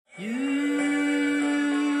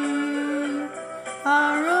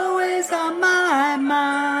are always on my mind.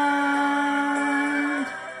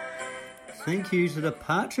 Thank you to the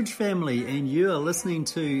Partridge Family, and you are listening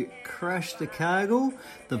to Crush the Cargill,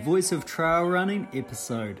 the voice of trail running,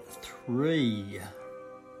 episode 3.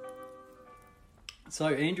 So,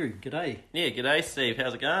 Andrew, g'day. Yeah, g'day, Steve.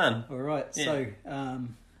 How's it going? All right, Yeah. So,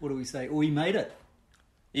 what do we say? We made it.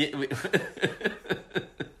 Yeah,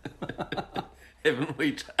 haven't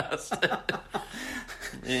we just?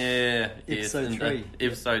 Yeah, yes. Episode 3.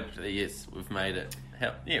 Episode 3, yes, we've made it.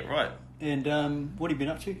 Yeah, right. And what have you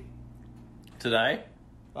been up to? Today?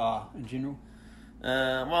 In general?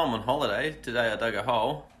 Well, I'm on holiday. Today I dug a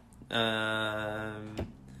hole. So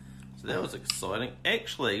that was exciting.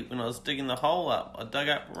 Actually, when I was digging the hole up, I dug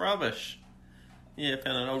up rubbish. Yeah,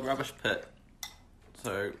 found an old rubbish pit.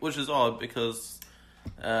 So, which is odd because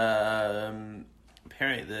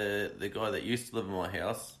apparently the guy that used to live in my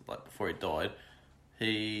house, like before he died,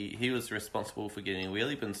 he was responsible for getting a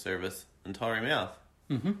wheelie bin service in Tyree Mouth.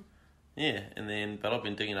 Mm-hmm. Yeah, but I've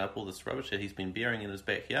been digging up all this rubbish that he's been burying in his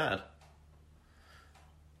backyard.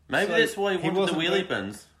 Maybe So that's why he wanted the wasn't wheelie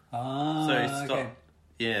bins. Ah, So he stopped. okay.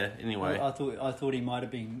 Yeah. Anyway. I thought he might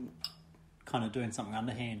have been kind of doing something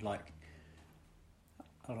underhand, like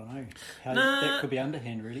I don't know how that could be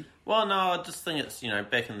underhand, really. Well, no, I just think it's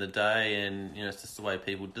back in the day, and it's just the way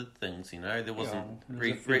people did things. There wasn't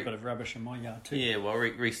There's a fair bit of rubbish in my yard too. Yeah, well,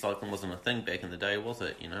 recycling wasn't a thing back in the day, was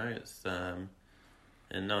it? It's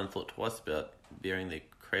and no one thought twice about burying their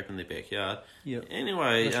crap in their backyard. Yep.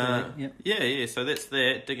 Anyway, Yep. yeah. So that's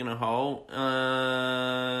that. Digging a hole.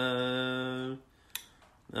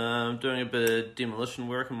 Doing a bit of demolition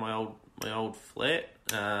work in my old flat.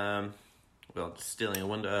 Well,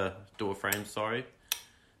 stealing a door frame. Sorry.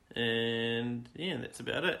 And yeah, that's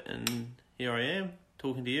about it. And here I am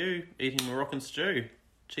talking to you, eating Moroccan stew.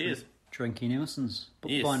 Cheers. Drinking Emerson's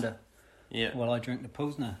Yes. bookbinder. Yeah. While I drink the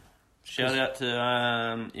Pilsner. Shout out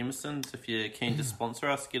to Emerson's. If you're keen to sponsor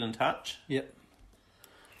us, get in touch. Yep.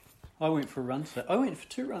 I went for a run today. I went for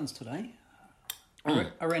 2 runs today. I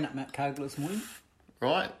ran up Mount Cargill this morning.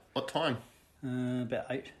 Right. What time? About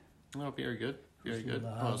 8. Oh, very good. Very good.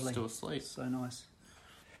 I was still asleep. So nice.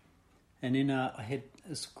 And then I had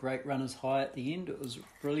this great runner's high at the end. It was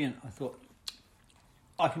brilliant. I thought,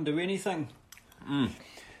 I can do anything. And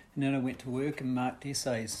then I went to work and marked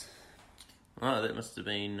essays. Oh, that must have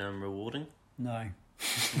been rewarding. No.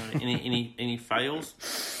 Any fails?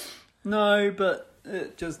 No, but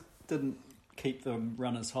it just didn't keep the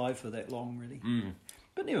runners high for that long, really.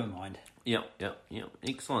 But never mind. Yep.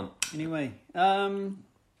 Excellent. Anyway,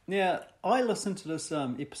 yeah, I listened to this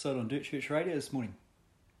episode on Dirt Church Radio this morning.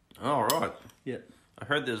 All right. Yep. I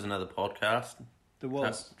heard there was another podcast. There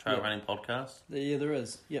was. Trail Yep. running podcast. Yeah, there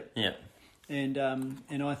is. Yep. Yeah. And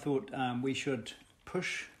I thought we should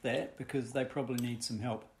push that because they probably need some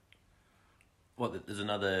help. What? There's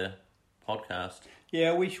another podcast.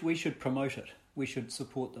 Yeah, we should promote it. We should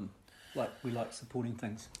support them, like we like supporting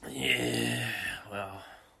things. Yeah. Well.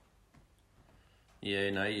 Yeah.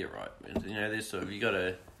 No, you're right. There's sort of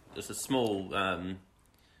there's a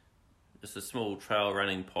small trail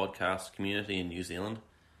running podcast community in New Zealand.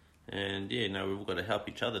 And yeah, no, we've all got to help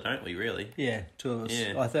each other, don't we? Really? Yeah, 2 of us.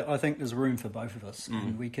 Yeah. I think there's room for both of us,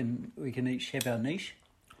 and we can each have our niche.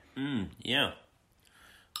 Yeah.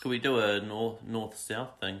 Could we do a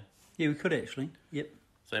north-south thing? Yeah, we could actually. Yep.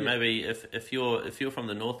 So maybe if you're from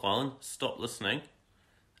the North Island, stop listening.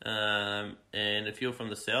 And if you're from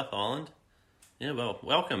the South Island, yeah, well,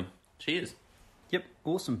 welcome. Cheers. Yep.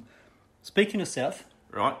 Awesome. Speaking of South,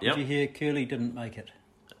 Right. Yep. did you hear Curly didn't make it?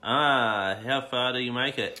 How far did you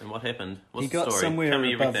make it, and what happened? What's He got the story? somewhere Tell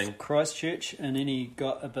me above everything. Christchurch, and then he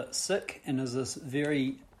got a bit sick. And there's this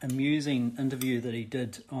very amusing interview that he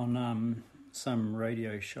did on some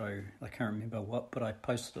radio show. I can't remember what, but I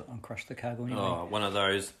posted it on Crush the Cargill anyway. Oh, one of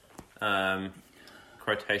those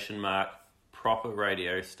quotation mark proper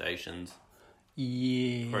radio stations.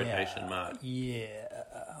 Yeah. Quotation mark. Yeah.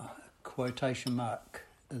 Quotation mark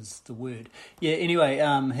is the word. Yeah. Anyway,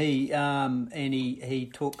 he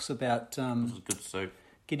talks about This is good soup.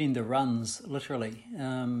 getting the runs literally.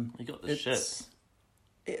 You got the shit.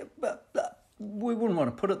 But we wouldn't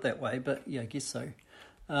want to put it that way, but yeah, I guess so.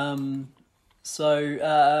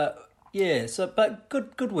 But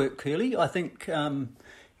good work, Curly. I think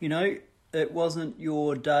it wasn't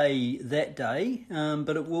your day that day,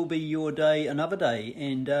 but it will be your day another day,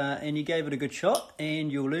 and you gave it a good shot, and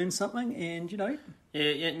you'll learn something, and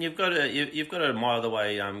Yeah, and you've got to admire the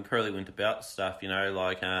way Curly went about stuff.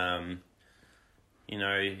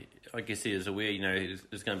 I guess he is aware.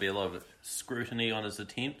 There's going to be a lot of scrutiny on his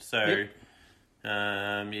attempt. So,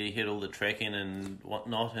 Yep. he had all the tracking and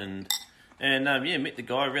whatnot, and And yeah, met the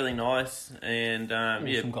guy, really nice, and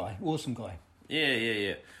Awesome guy.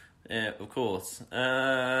 yeah, of course.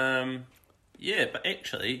 Yeah, but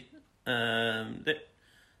actually, that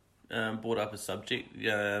brought up a subject.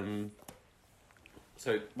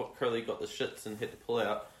 So what Curly got the shits and had to pull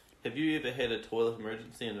out. Have you ever had a toilet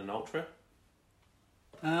emergency in an Ultra?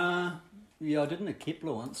 Yeah, I did in a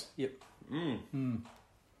Kepler once. Yep.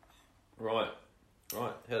 Right.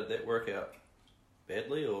 How did that work out?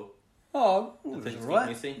 Badly or? Oh, it was Things get alright.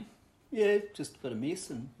 messy? Yeah, just a bit of mess,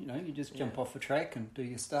 and you just jump off the track and do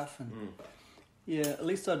your stuff, and yeah, at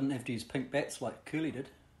least I didn't have to use pink bats like Curly did.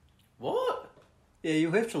 What? Yeah,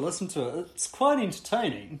 you'll have to listen to it. It's quite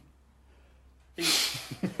entertaining.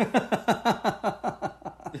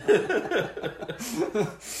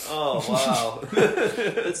 Oh wow!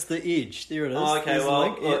 It's the edge. There it is. Oh, okay, There's the well,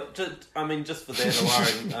 link. look, just for that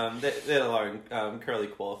alone, that alone, Curly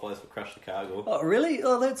qualifies for Crush the Cargill. Oh, really?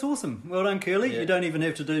 Oh, that's awesome. Well done, Curly. Yeah. You don't even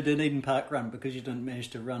have to do Dunedin Park Run because you didn't manage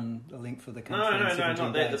to run the length of the country in No, 17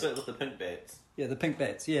 not that. days. The bit with the pink bats. Yeah, the pink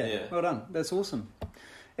bats. Yeah. Yeah. Well done. That's awesome.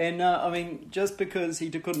 And I mean, just because he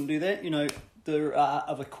couldn't do that, there are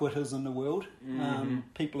other quitters in the world.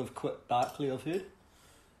 People have quit Barclay, I've heard.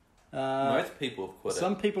 Most people have quit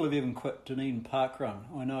Some it. people have even quit Dunedin Park Run.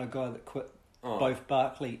 I know a guy that quit both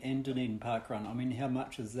Barclay and Dunedin Park Run. I mean, how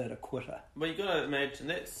much is that a quitter? Well, you got to imagine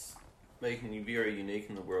that's making you very unique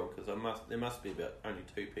in the world because there must be about only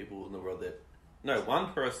 2 people in the world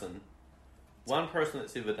one person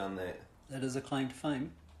that's ever done that. That is a claim to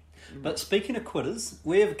fame. But speaking of quitters,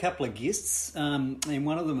 we have a couple of guests, and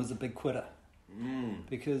one of them is a big quitter.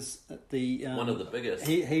 Because One of the biggest.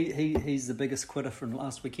 He's the biggest quitter from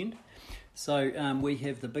last weekend. So we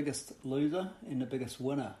have the biggest loser and the biggest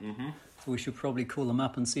winner. So we should probably call them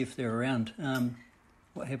up and see if they're around.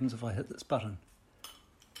 What happens if I hit this button?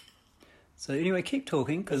 So anyway, keep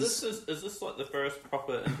talking because Is this like the first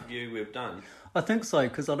proper interview we've done? I think so,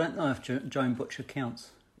 because I don't know if Joan Butcher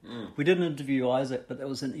counts. We did an interview Isaac, but that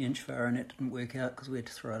was an inch far and it didn't work out because we had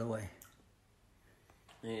to throw it away.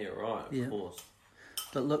 Yeah, right. Of course.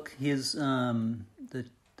 But look, here's the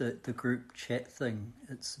group chat thing.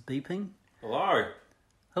 It's beeping. Hello.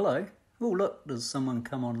 Hello. Oh, look, does someone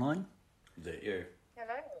come online? Is that you?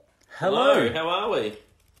 Hello. How are we?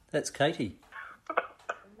 That's Katie.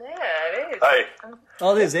 Yeah, it is. Hey,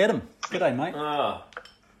 Oh, there's Adam. G'day, mate. Ah.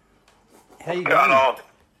 How you going going?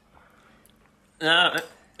 on?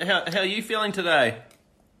 How are you feeling today?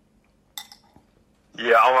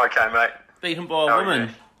 Yeah, I'm okay, mate. Beaten by a How are woman.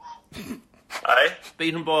 Hey?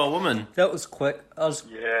 Beaten by a woman. That was quick. I was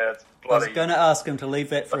Yeah, it's going bloody... to ask him to leave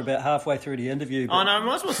that for about halfway through the interview. Oh But no,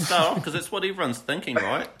 might as well start off because that's what everyone's thinking,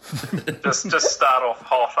 right? Just start off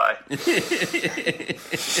hot, eh?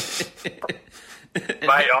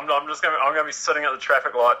 Mate, I'm gonna be sitting at the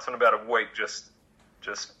traffic lights in about a week, just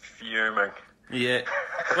fuming. Yeah.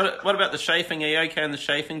 What about the chafing? Are you okay in the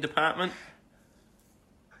chafing department?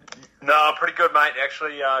 No, I'm pretty good, mate.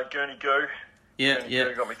 Actually, Gurney Goo. Yeah, Gurney yeah.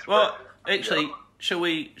 Goo got me through Well, it. actually, Yeah. shall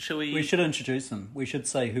we? we should introduce them. We should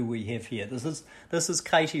say who we have here. This is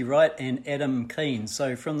Katie Wright and Adam Keane.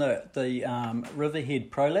 So from the Riverhead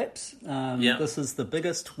Prolapse, Yeah. this is the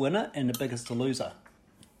biggest winner and the biggest loser.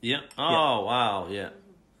 Yeah. Oh wow. Yeah.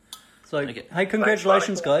 So, Okay. hey,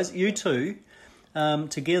 congratulations, guys. You two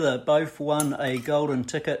together both won a golden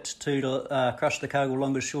ticket to Crush the Cargill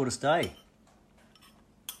Longest Shortest Day.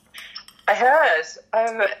 I heard.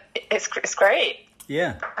 It's great.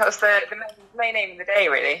 Yeah, That was the main aim of the day,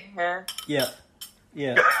 really. Yeah.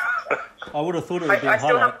 yeah. I would have thought it would be I a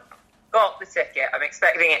still highlight. haven't got the ticket. I'm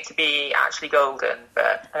expecting it to be actually golden,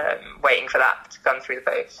 but waiting for that to come through the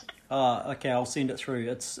post. Okay, I'll send it through.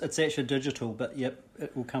 It's actually digital, but yep,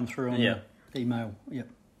 it will come through on the email. Yep.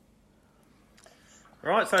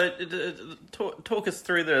 Right. So, talk us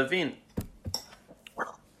through the event.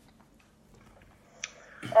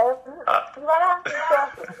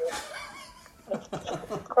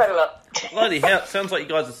 Quite a lot. Bloody hell! It sounds like you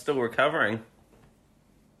guys are still recovering.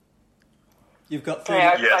 You've got 30.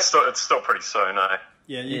 Yeah, Yeah, it's still pretty soon, eh?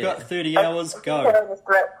 Yeah, you've Yeah. got 30 hours. I've Go. been on this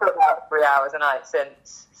grip for about 3 hours a night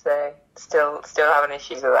since, so still having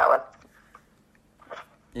issues with that one.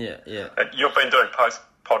 Yeah, yeah. You've been doing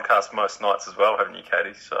podcast most nights as well, haven't you,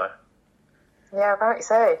 Katie? So Yeah, apparently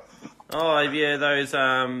so. Oh yeah, those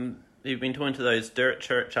you've been talking to those dirt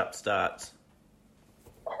church upstarts.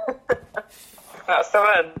 That's the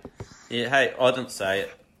one. Yeah. Hey, I didn't say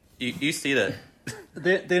it. You said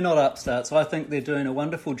it. They're not upstarts. I think they're doing a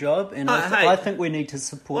wonderful job, and Hey. I think we need to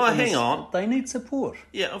support Well, them. hang on. They need support.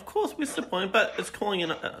 Yeah, of course we're supporting, but it's calling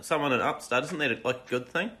in someone an upstart. Isn't that like a good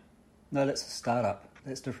thing? No, that's a startup.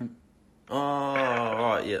 That's different. Oh,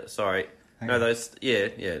 right. Yeah. Sorry. No, those. Yeah.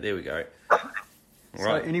 There we go. So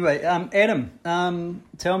Right. anyway, Adam,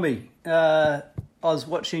 tell me. I was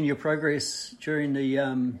watching your progress during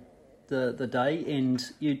the day, and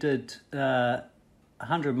you did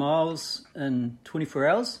 100 miles in 24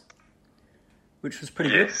 hours, which was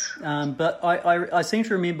pretty Yes. good. But I seem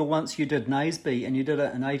to remember once you did Naseby, and you did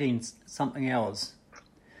it in 18 something hours.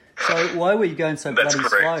 So why were you going so That's bloody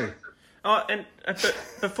correct. slow? Oh, and but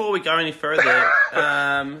before we go any further,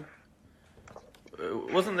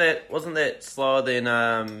 wasn't that slower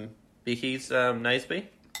than Becky's Naseby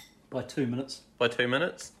By 2 minutes. by 2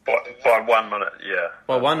 minutes? By 1 minute, yeah.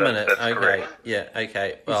 By 1 That- minute, That's okay, correct. yeah,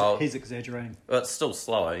 okay. Well, He's exaggerating. it's still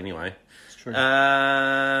slower anyway. It's true.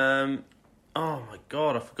 Oh my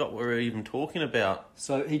god, I forgot what we were even talking about.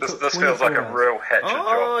 So he This took feels like 24 a hours. real hatchet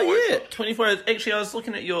Oh job, boys. yeah, 24 hours. Actually, I was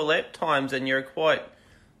looking at your lap times, and you're quite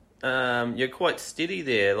steady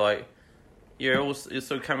there. Like you're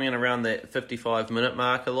sort of coming in around that 55-minute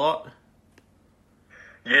mark a lot.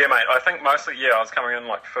 Yeah, mate. I think mostly, I was coming in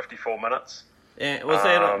like 54 minutes. And was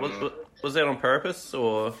that on purpose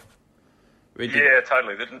or? Yeah,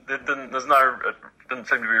 totally. It didn't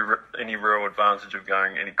seem to be any real advantage of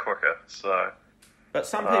going any quicker. So, But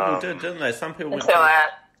some people did, didn't they? Some people went. Until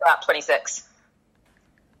lap 26.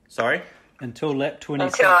 Sorry, Until lap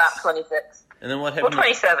 26. Until lap 26. and then what Or happened?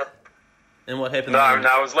 27. And what happened? no, then?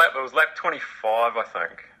 it was lap 25, I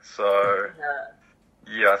think. So,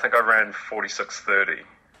 yeah, I think I ran 46:30.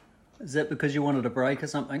 Is that because you wanted a break or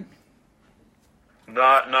something?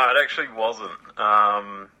 No, it actually wasn't.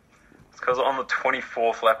 It's because on the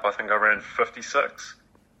 24th lap, I think I ran 56,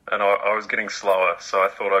 and I was getting slower, so I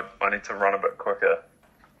thought I need to run a bit quicker.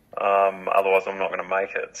 Otherwise, I'm not going to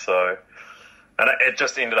make it. So, and it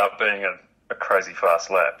just ended up being a crazy fast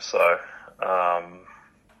lap. So,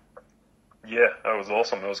 yeah, it was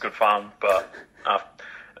awesome. It was good fun, but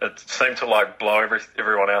it seemed to like blow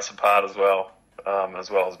everyone else apart as well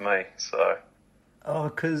as me. So. Oh,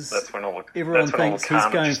 because That's when all the everyone that's when all the thinks he's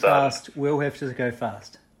carnage going started. fast. We'll have to go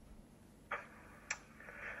fast.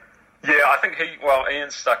 Yeah, I think Ian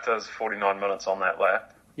stuck to his 49 minutes on that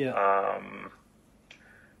lap. Yeah.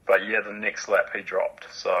 But yeah, the next lap he dropped.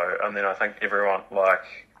 So, and then I think everyone, I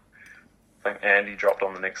think Andy dropped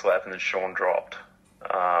on the next lap and then Sean dropped.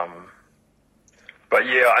 But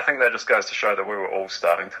yeah, I think that just goes to show that we were all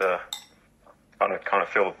starting to kind of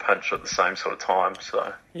feel the pinch at the same sort of time.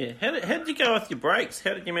 So Yeah, how did you go with your breaks?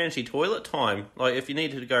 How did you manage your toilet time? Like, if you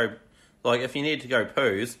needed to go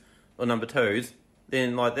poos or number twos,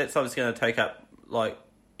 then that's obviously going to take up a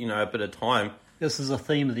bit of time. This is a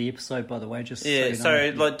theme of the episode, by the way. Just Yeah. so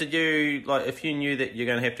you know. Did you if you knew that you're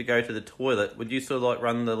going to have to go to the toilet, would you sort of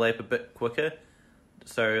run the lap a bit quicker,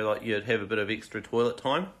 so you'd have a bit of extra toilet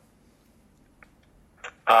time?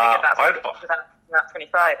 That's lap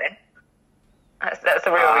 25 then. That's the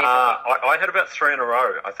real reason. I had about 3 in a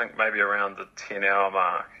row. I think maybe around the 10-hour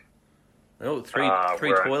mark. Oh, three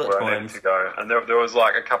where toilet I needed times. to go, and there was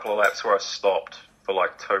a couple of laps where I stopped for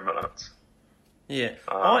 2 minutes. Yeah,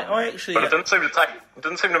 I actually. But it didn't seem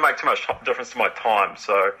to make too much difference to my time,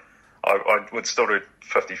 so I would still do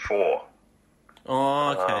 54. Oh,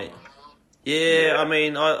 okay. Yeah, I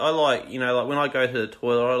mean, I like when I go to the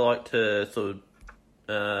toilet, I like to sort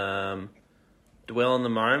of dwell in the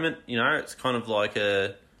moment. It's kind of like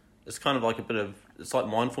a bit of, it's like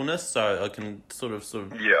mindfulness, so I can sort of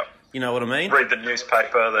Yeah. you know what I mean? Read the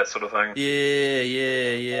newspaper, that sort of thing.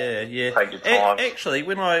 Yeah. Take your time. Actually,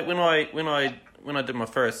 when I did my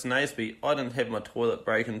first Naseby, I didn't have my toilet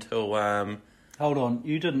break until Hold on,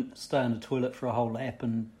 you didn't stay in the toilet for a whole lap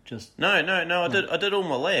and just... No. I did all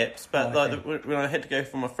my laps, but Oh, okay. when I had to go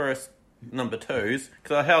for my first number twos,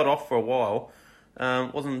 because I held off for a while,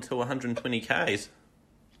 wasn't until 120 k's.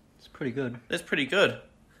 It's pretty good. That's pretty good.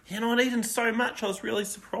 I'd eaten so much, I was really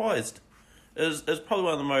surprised. It was probably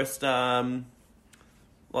one of the most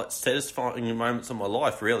satisfying moments of my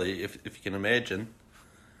life, really, if you can imagine.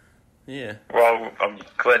 Yeah. Well, I'm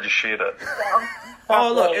glad you shared it.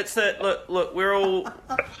 Oh, look, it's that. Look, we're all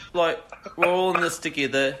in this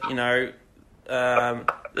together.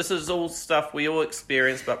 This is all stuff we all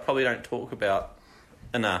experience, but probably don't talk about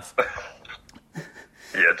enough.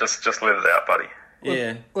 Yeah, just let it out, buddy.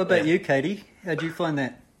 Yeah. What about you, Katie? How'd you find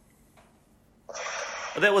that?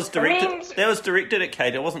 That was directed. I mean- That was directed at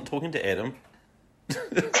Kate. I wasn't talking to Adam.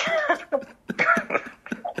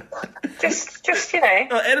 Just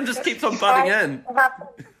Oh, Adam just keeps on butting in.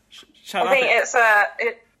 Shut I up. think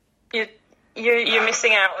it's you're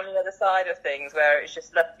missing out on the other side of things, where it's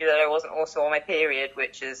just lucky that I wasn't also on my period,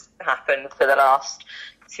 which has happened for the last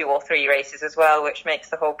 2 or 3 races as well, which makes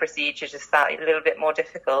the whole procedure just that a little bit more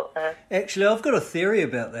difficult. Actually, I've got a theory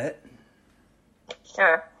about that.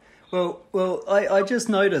 Yeah. Well, I just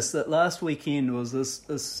noticed that last weekend was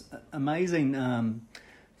this amazing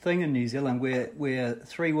thing in New Zealand where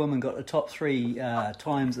 3 women got the top 3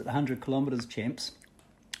 times at the 100 kilometres champs,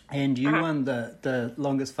 and you won the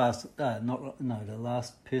longest the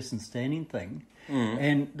last person standing thing.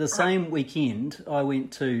 And the same weekend, I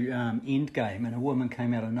went to Endgame, and a woman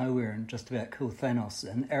came out of nowhere and just about killed Thanos,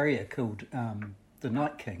 and Arya killed the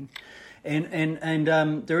Night King.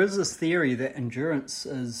 And there is this theory that endurance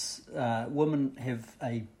is women have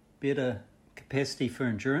a better capacity for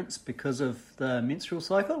endurance because of the menstrual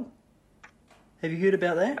cycle. Have you heard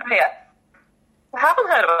about that? Oh, yeah. I haven't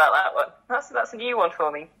heard about that one. That's a new one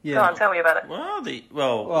for me. Yeah. Go on, tell me about it.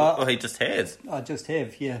 Well, he just has. I just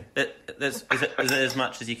have, yeah. Is it as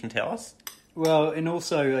much as you can tell us? Well, and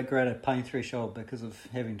also a greater pain threshold because of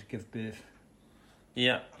having to give birth.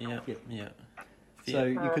 Yeah. So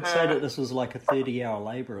you could say that this was like a 30-hour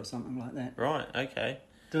labour or something like that. Right, okay.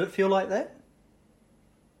 Did it feel like that?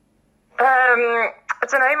 I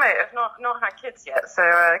don't know, mate. I've not had kids yet, so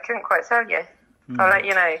I couldn't quite tell you. I'll let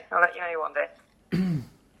you know. I'll let you know one day.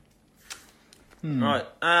 Right.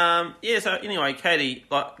 So anyway, Katie,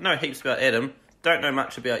 know heaps about Adam. Don't know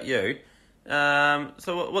much about you.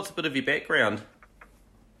 So what's a bit of your background?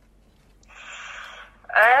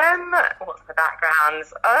 What's the background?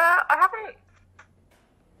 I haven't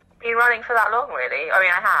been running for that long, really. I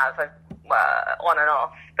mean, I have, on and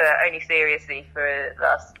off, but only seriously for the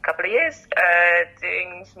last couple of years,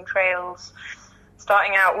 doing some trails,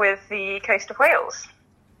 starting out with the coast of Wales.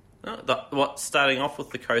 Starting off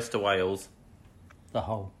with the coast of Wales? The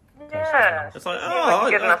whole. Yeah. It's like, I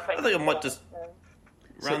think I might just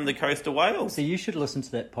run the coast of Wales. So you should listen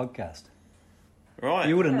to that podcast. Right.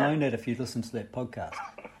 You would have known that if you'd listened to that podcast.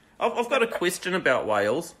 I've got a question about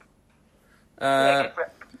Wales. Yeah, go for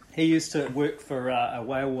it. He used to work for a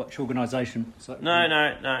whale watch organisation. So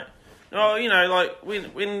No. Oh,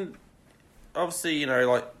 when obviously,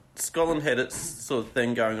 Scotland had its sort of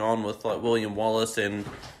thing going on with William Wallace and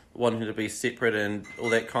wanting to be separate and all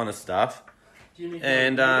that kind of stuff.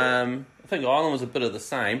 And I think Ireland was a bit of the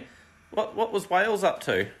same. What was Wales up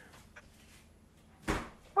to?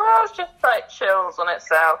 Well, it's just chills on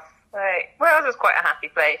itself. Wales is quite a happy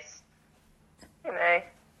place. They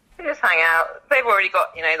just hang out. They've already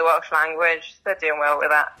got, the Welsh language. They're doing well with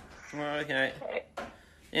that. Oh, okay.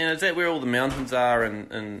 And is that where all the mountains are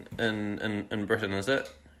in Britain, is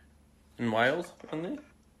it? In Wales, isn't there?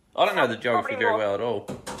 I don't know the geography very well at all.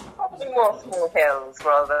 Probably more small hills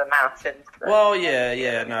rather than mountains. Well,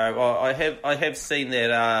 yeah, no. Well, I have seen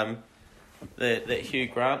that that Hugh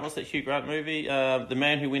Grant, what's that Hugh Grant movie? The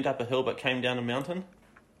Man Who Went Up a Hill But Came Down a Mountain?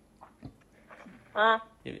 Uh,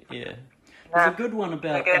 Yeah. There's a good one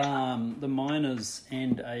about the miners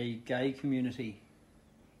and a gay community.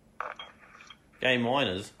 Gay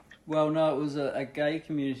miners? Well, no, it was a gay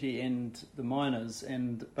community and the miners,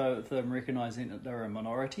 and both of them recognising that they were a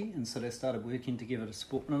minority, and so they started working together to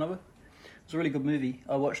support one another. It was a really good movie.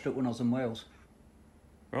 I watched it when I was in Wales.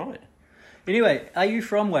 Right. Anyway, are you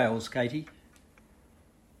from Wales, Katie?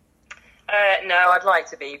 no, I'd like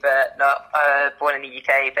to be, but not. Born in the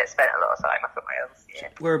UK, but spent a lot of time up in Wales. Yeah.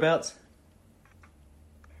 Whereabouts?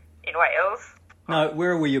 In Wales? No,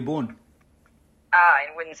 where were you born?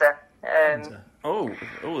 In Windsor. Windsor.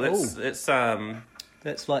 That's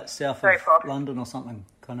That's like south Very of far. London or something,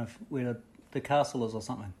 kind of where the castle is or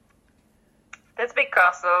something. There's a big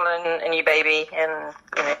castle and your baby and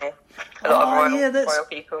a lot of royal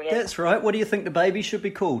people. Yeah. That's right. What do you think the baby should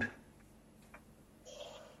be called?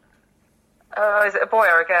 Is it a boy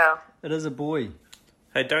or a girl? It is a boy.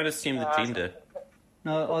 Hey, don't assume the gender.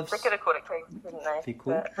 No, They could have called it Craig, couldn't they? They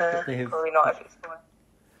could, But, but they have- probably not if it's a boy.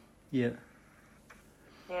 Yeah.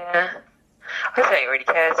 Yeah. I don't really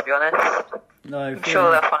care, to be honest. No, I'm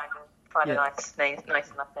sure they'll find Yeah. a nice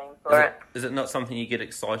enough name for it. Is it not something you get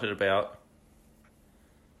excited about?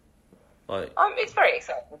 Like It's very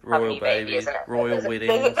exciting to have a Royal new baby, babies, isn't it? royal There's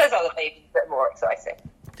weddings. There's other babies that are more exciting.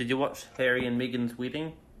 Did you watch Harry and Meghan's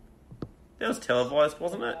wedding? That was televised,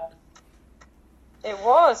 wasn't it? It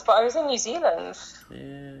was, but I was in New Zealand.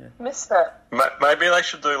 Yeah. Missed it. Maybe they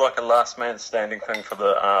should do like a last man standing thing for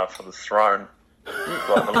the throne,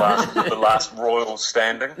 like the last royal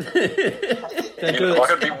standing. They do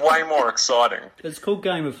Like it. it'd be way more exciting. It's called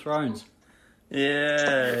Game of Thrones.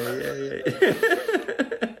 Yeah.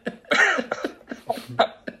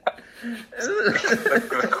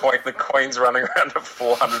 The Queen's running around a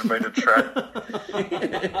 400-meter track.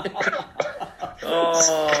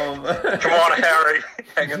 Oh, man. Come on, Harry,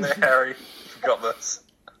 hang in there, Harry. You got this.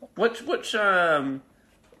 Which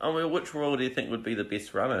royal do you think would be the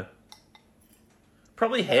best runner?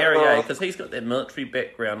 Probably Harry, because he's got that military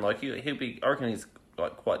background. Like he'll be. I reckon he's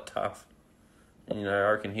like quite tough. You know,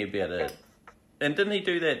 I reckon he'd be able to. And didn't he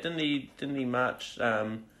do that? Didn't he march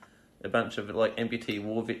a bunch of like amputee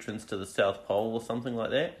war veterans to the South Pole or something like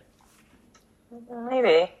that?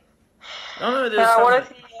 Maybe. Oh no, there's No, one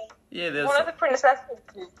of the princesses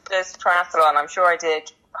who does triathlon. I'm sure I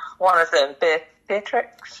did one of them.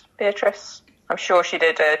 Beatrice. I'm sure she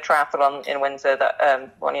did a triathlon in Windsor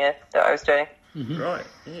that one year that I was doing. Mm-hmm. Right.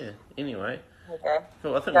 Yeah. Anyway. Okay.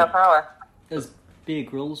 Cool. I think. No power. Is Bear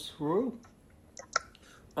Grylls royal?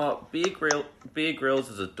 Oh, Bear Grylls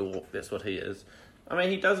is a dork. That's what he is. I mean,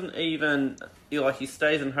 he doesn't even he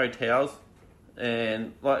stays in hotels,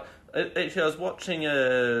 and like actually, I was watching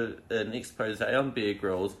an expose on Bear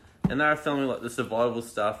Grylls, and they were filming like the survival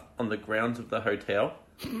stuff on the grounds of the hotel.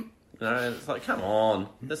 You know, and it's like, come on,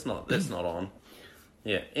 that's not on.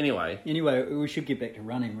 Yeah. Anyway, we should get back to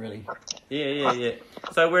running, really. Yeah.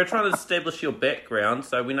 So we're trying to establish your background.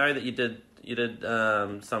 So we know that you did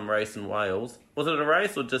some race in Wales. Was it a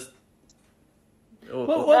race or just?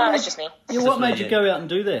 No, it's just me. Yeah, what made you go out and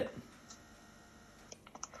do that?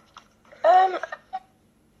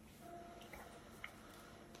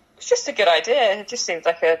 It's just a good idea. It just seemed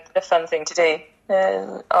like a fun thing to do.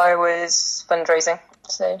 I was fundraising,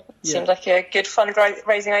 so it seemed like a good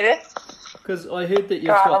fundraising idea. Because I heard that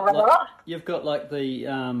you've got like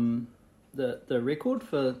the record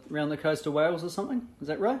for around the coast of Wales or something. Is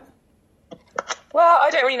that right? Well, I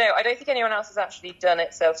don't really know. I don't think anyone else has actually done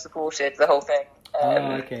it self-supported, the whole thing.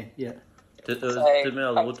 Okay, yeah. Did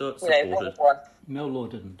Mel Law do it supported? Mel Law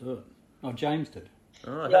didn't do it. Oh, James did.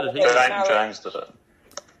 Oh, how did he do it? James did it.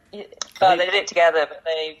 But they did it together, but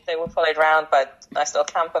they were followed around by a nice little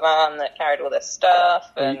camperman that carried all their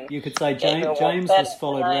stuff. And you could say James was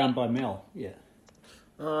followed around by Mel, yeah.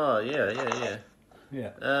 Oh,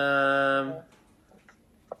 yeah.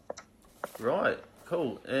 Right,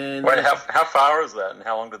 cool. And Wait, how far is that, and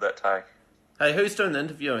how long did that take? Hey, who's doing the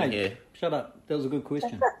interviewing here? Shut up. That was a good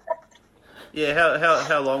question. Yeah,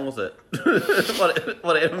 how long was it?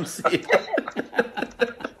 what Adam said.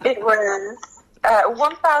 It was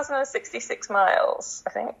 1,066 miles, I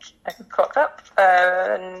think. I clocked up,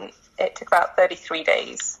 and it took about 33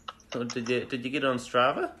 days. Oh, did you get it on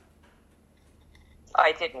Strava?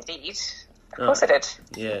 I did indeed. Of course I did.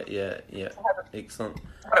 Yeah. Excellent.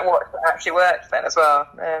 But what actually worked then as well.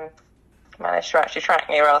 Managed to actually track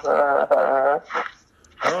me rather.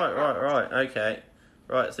 Right. Okay.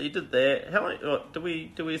 Right. So you did that. How long? Do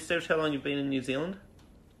we establish how long you've been in New Zealand?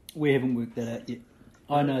 We haven't worked that out yet.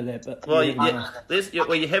 I know that, but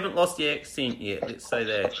you haven't lost your accent yet. Let's say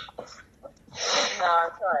that. No,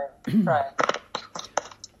 I'm trying.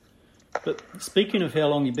 But speaking of how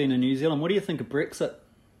long you've been in New Zealand, what do you think of Brexit?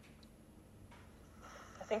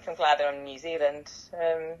 I think I'm glad I'm in New Zealand.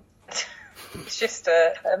 It's just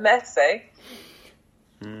a mess, eh?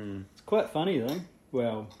 It's quite funny, though.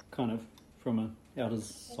 Well, kind of from an outer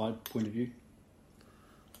side point of view.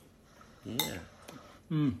 Yeah.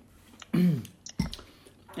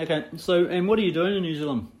 Okay, so, and what are you doing in New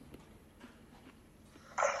Zealand?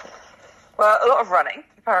 Well, a lot of running,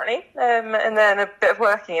 apparently, and then a bit of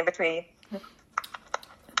working in between.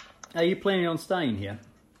 Are you planning on staying here?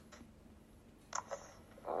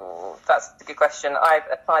 That's a good question. I've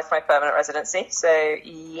applied for my permanent residency, so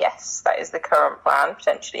yes, that is the current plan,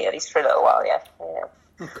 potentially, at least for a little while, yeah. Oh,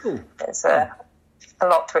 cool. There's a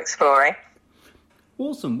lot to explore, eh?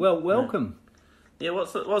 Awesome. Well, welcome. Yeah,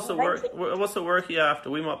 what's the work you're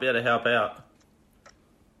after? We might be able to help out.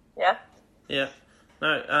 Yeah? Yeah.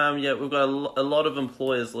 No, we've got a lot of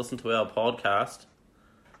employers listen to our podcast.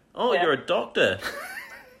 Oh, Yeah. You're a doctor.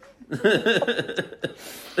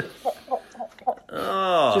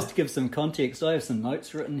 Oh. Just to give some context, I have some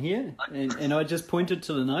notes written here, and I just pointed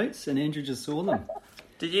to the notes, and Andrew just saw them.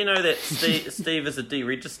 Did you know that Steve is a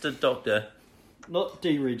deregistered doctor? Not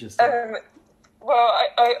deregistered. Well,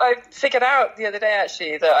 I figured out the other day,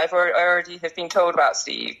 actually, that I already have been told about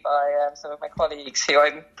Steve by some of my colleagues, who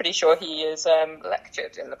I'm pretty sure he has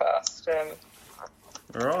lectured in the past.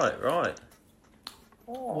 Right.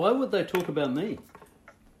 Why would they talk about me?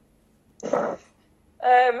 I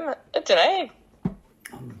don't know.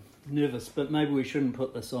 I'm nervous, but maybe we shouldn't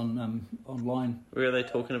put this on online. Where are they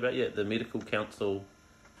talking about? Yeah, the medical council.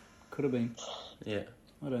 Could have been. Yeah.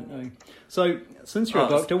 I don't know. So, since you're a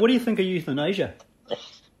doctor, what do you think of euthanasia?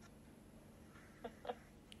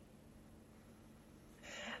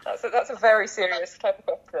 That's a very serious type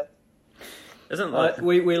of question. Isn't like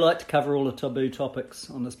we like to cover all the taboo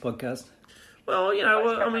topics on this podcast. Well,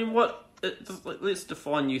 let's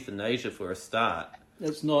define euthanasia for a start.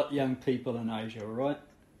 It's not young people in Asia, all right?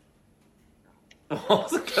 What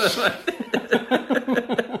was it gonna make?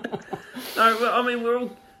 No, well,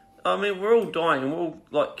 we're all dying, and we're all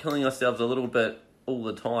like killing ourselves a little bit all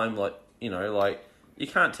the time. Like, you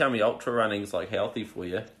can't tell me ultra running's like healthy for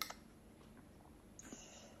you.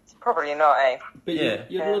 Probably not, eh? But Yeah.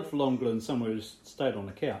 you'd live longer than someone who's stayed on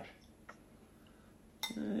the couch.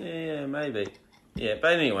 Yeah, maybe. Yeah,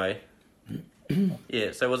 but anyway.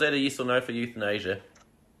 Yeah, so was that a yes or no for euthanasia?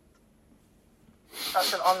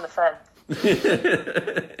 That's an on the fence.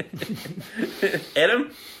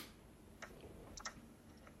 Adam?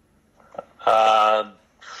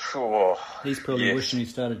 Sure. He's probably Yes. wishing he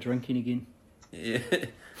started drinking again. Yeah.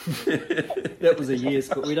 That was a yes,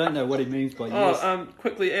 but we don't know what he means by yes.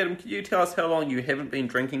 Quickly, Adam, can you tell us how long you haven't been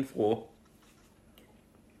drinking for?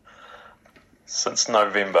 Since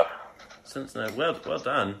November. Since no, well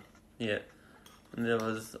done. Yeah, and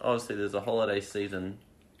there's a holiday season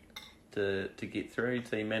to get through.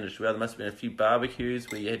 So you managed well. There must have been a few barbecues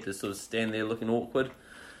where you had to sort of stand there looking awkward.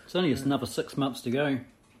 It's only another 6 months to go.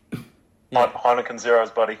 Heineken Zeros,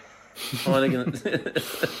 buddy.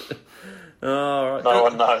 Heineken. All right. No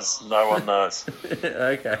one knows. No one knows.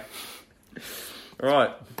 Okay. Right.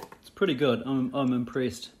 It's pretty good. I'm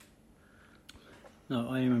impressed. No,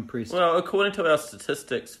 I am impressed. Well, according to our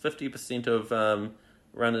statistics, 50% of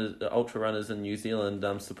ultra runners in New Zealand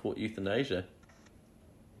support euthanasia.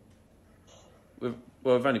 We've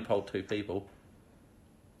only polled 2 people.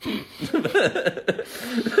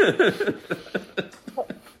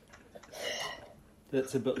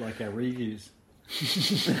 That's a bit like our reviews.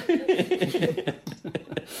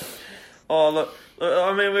 Oh look!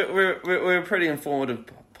 I mean, we're a pretty informative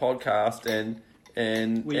podcast,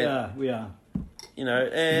 and We are.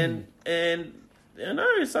 and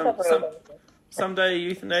someday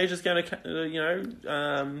euthanasia is going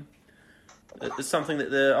to it's something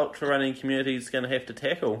that the ultra running community is going to have to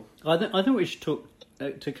tackle. I think we should talk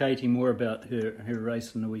to Katie more about her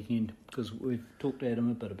race in the weekend, because we've talked to Adam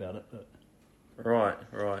a bit about it, but Right.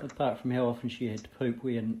 apart from how often she had to poop,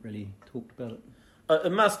 we hadn't really talked about it.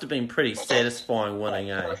 It must have been pretty satisfying winning,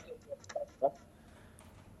 eh?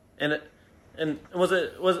 And what's the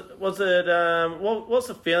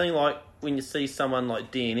feeling like when you see someone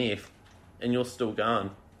like DNF and you're still going?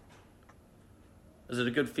 Is it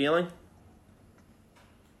a good feeling?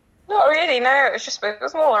 Not really, no. It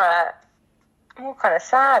was more kind of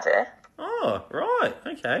sad, eh? Oh, right,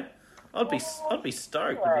 okay. I'd be stoked. I'd be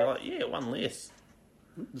like, yeah, one less.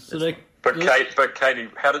 So they, But Katie,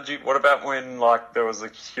 what about when like there was a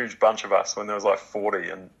huge bunch of us, when there was like 40,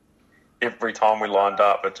 and every time we lined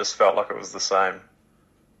up, it just felt like it was the same?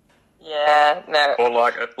 Yeah, no. Or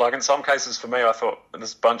like in some cases for me, I thought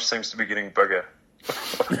this bunch seems to be getting bigger.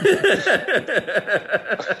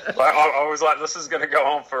 I was like, this is going to go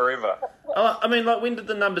on forever. I mean, like, when did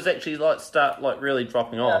the numbers actually start really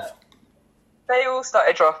dropping off? They all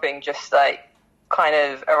started dropping just kind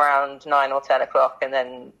of around 9 or 10 o'clock, and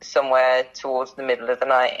then somewhere towards the middle of the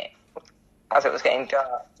night as it was getting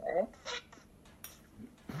dark. Eh?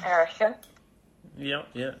 I reckon. Yeah.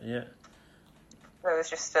 There was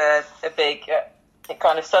just a big... it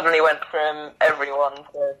kind of suddenly went from everyone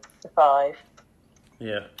to 5.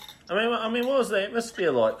 Yeah. I mean, what was the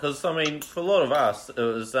atmosphere like? Because, I mean, for a lot of us, it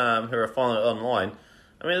was who are following it online.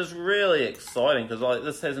 I mean, it was really exciting because, like,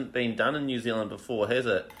 this hasn't been done in New Zealand before, has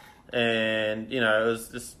it? And, it was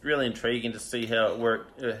just really intriguing to see how it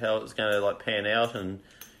worked, how it's going to, like, pan out, and,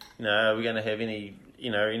 are we going to have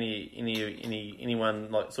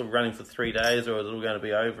anyone, like, sort of running for 3 days, or is it all going to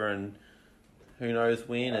be over and who knows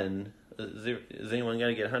when, and is anyone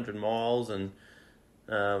going to get 100 miles, and,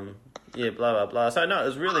 blah, blah, blah. So, no, it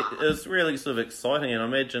was really sort of exciting, and I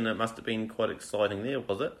imagine it must have been quite exciting there,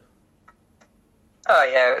 was it? Oh,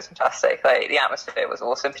 yeah, it was fantastic. Like, the atmosphere was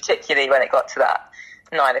awesome, particularly when it got to that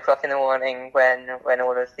 9 o'clock in the morning when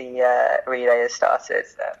all of the relays started.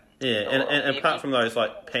 Yeah, and apart from those,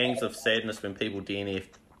 like, pangs of sadness when people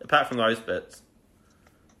DNF'd, apart from those bits.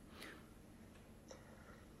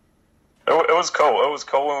 It was cool. It was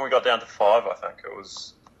cool when we got down to 5, I think. It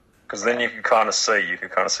was... Because then you could kind of see,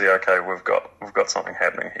 okay, we've got something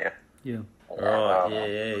happening here. yeah. Right,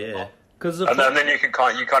 yeah. And then you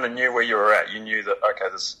kind of knew where you were at. You knew that, okay,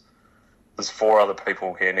 there's 4 other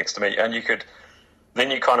people here next to me, and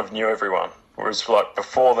then you kind of knew everyone. Whereas like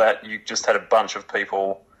before that, you just had a bunch of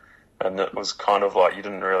people, and it was kind of like you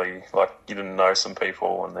didn't know some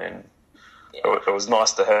people, and then it was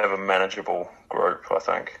nice to have a manageable group, I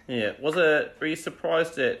think. Yeah, were you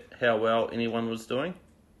surprised at how well anyone was doing?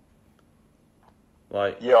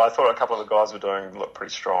 Yeah, I thought a couple of the guys looked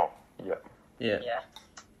pretty strong. Yeah.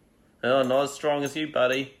 Oh, not as strong as you,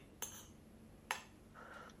 buddy.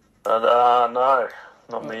 No,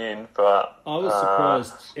 not in the end. But I was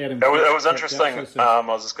surprised. Adam. it was interesting. I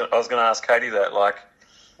was going to ask Katie that. Like,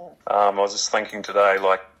 I was just thinking today.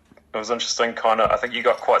 Like, it was interesting. Kind of, I think you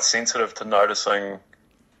got quite sensitive to noticing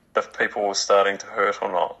if people were starting to hurt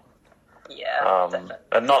or not. Yeah, definitely.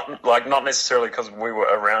 And not necessarily because we were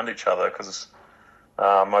around each other. Because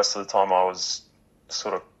most of the time I was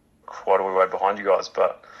sort of quite a way behind you guys.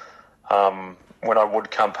 But when I would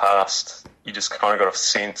come past, you just kind of got a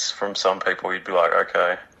sense from some people. You'd be like,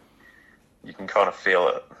 okay, you can kind of feel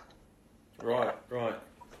it. Right.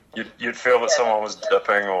 You'd feel that someone was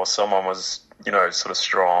dipping or someone was, sort of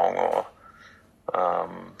strong, or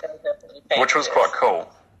which was quite cool.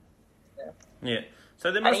 Yeah.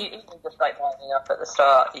 So there And must. even just like lining up at the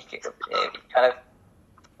start, you could kind of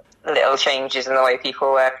little changes in the way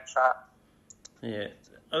people wear each other. Yeah.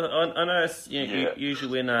 I notice usually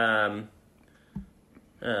when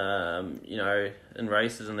in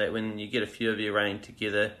races and that, when you get a few of you running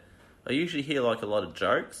together, I usually hear like a lot of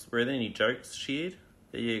jokes. Were there any jokes shared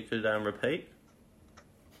that you could repeat?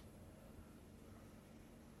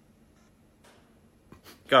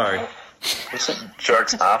 Go.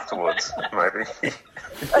 Jokes afterwards, maybe.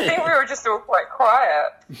 I think we were just all quite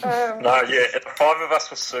quiet. No, yeah, the five of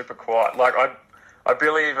us were super quiet. Like, I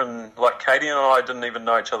barely even, like, Katie and I didn't even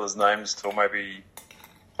know each other's names till maybe,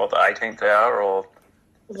 the 18th hour, or...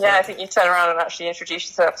 Yeah, I think you turned around and actually introduced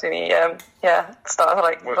yourself to me. Started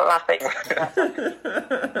laughing.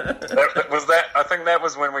 Was that? I think that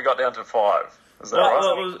was when we got down to 5. Is that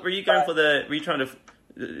right? Were you going for the? Were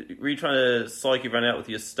you trying to psych everyone out with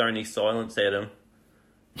your stony silence, Adam?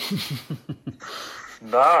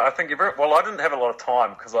 No, I think well, I didn't have a lot of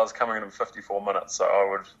time because I was coming in 54 minutes, so I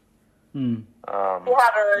would. He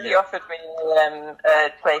had already offered me a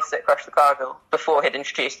place at Crush the Cargill before he'd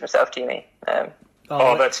introduced himself to me.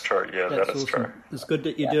 That's true. Yeah, that is awesome. true. It's good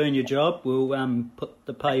that you're doing your job. We'll put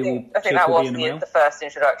the pay. I think that was the first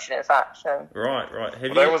introduction, in fact. Right.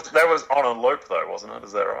 That was on a loop, though, wasn't it?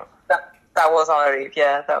 Is that right? That was on a loop.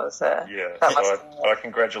 Yeah, that was. I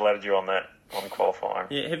congratulated you on that, on qualifying.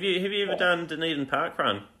 Yeah. Have you ever done Dunedin Park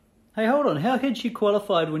Run? Hey, hold on. How had she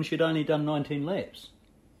qualified when she'd only done 19 laps?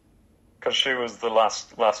 Because she was the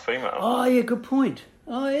last female. Oh, yeah, good point.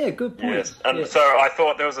 Yes, and so I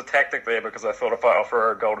thought there was a tactic there, because I thought if I offer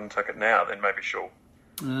her a golden ticket now, then maybe she'll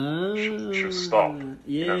stop.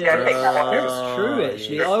 Yeah, that's true,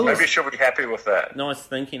 actually. Yeah. Maybe she'll be happy with that. Nice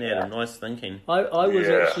thinking, Adam. Nice thinking. I was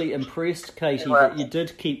actually impressed, Katie, that you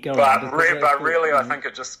did keep going. But really, I think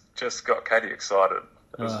it just got Katie excited.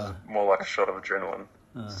 It was more like a shot of adrenaline.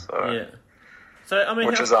 So I mean,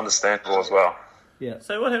 which is understandable as well. Yeah.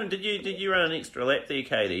 So what happened? Did you run an extra lap there,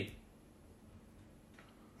 Katie?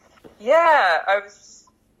 Yeah, I was.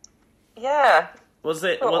 Yeah. Was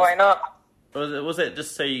that? Why not? Was that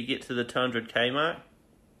just so you get to the 200k mark?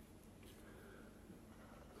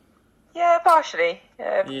 Yeah, partially.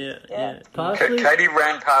 Yeah. Partially? Katie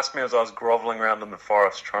ran past me as I was grovelling around in the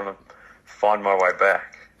forest trying to find my way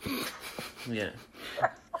back. Yeah.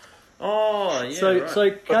 Oh, yeah.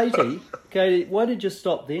 So Katie, why did you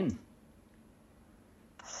stop then?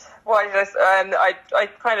 Well, I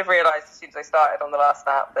kind of realised as soon as I started on the last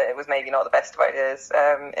lap that it was maybe not the best of ideas.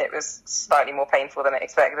 It was slightly more painful than I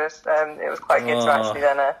expected. It was quite good to actually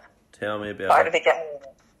then... Tell me about I don't think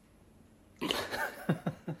it...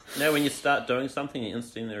 Now, when you start doing something, you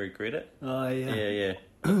instantly regret it. Oh, yeah. Yeah.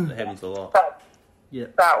 That happens a lot. Yeah.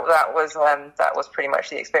 That was pretty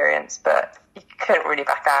much the experience, but you couldn't really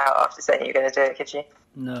back out after saying you were going to do it, could you?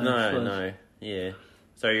 No. Yeah.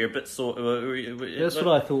 So you're a bit sore. That's what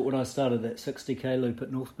I thought when I started that 60k loop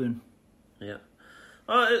at Northburn. Yeah.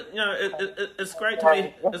 Oh, it's great to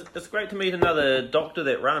meet. It's great to meet another doctor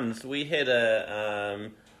that runs. We had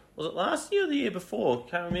was it last year or the year before?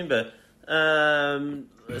 Can't remember.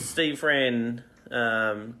 Steve ran.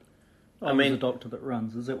 I mean, a doctor that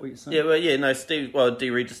runs. Is that what you're saying? Yeah. No, Steve. Well,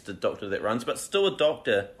 deregistered doctor that runs, but still a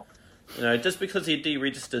doctor. Just because you're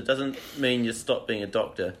deregistered doesn't mean you stop being a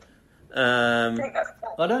doctor.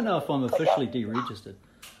 I don't know if I'm officially deregistered.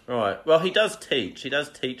 Right. Well, he does teach. He does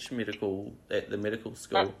teach medical at the medical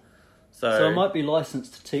school. So I might be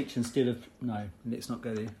licensed to teach instead of... No, let's not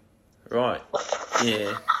go there. Right.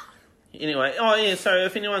 Yeah. Anyway, so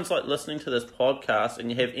if anyone's listening to this podcast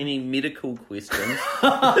and you have any medical questions...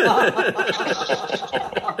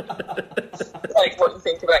 like what you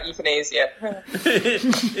think about euthanasia.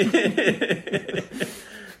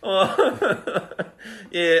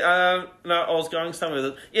 No, I was going somewhere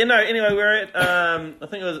with it. Yeah, no, anyway, we're at, I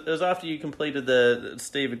think it was after you completed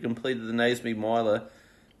Steve had completed the Naseby Miler,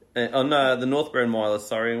 the Northburn Miler,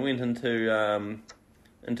 sorry, and went into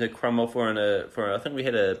into crumble for I think we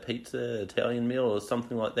had a pizza Italian meal or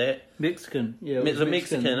something like that. Mexican, yeah. It It was a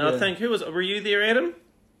Mexican. yeah. I think were you there, Adam?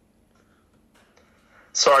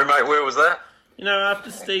 Sorry, mate, where was that? You know,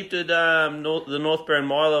 after Steve did the Northburn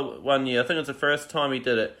Miler one year, I think it was the first time he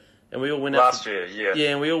did it, and we all went Last year, yeah. Yeah,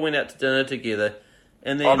 and we all went out to dinner together,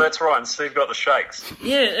 and then Oh, that's right, and Steve got the shakes.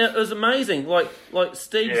 yeah, it was amazing. Like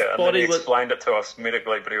Steve's Yeah, and then body he was explained it to us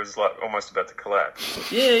medically, but he was like almost about to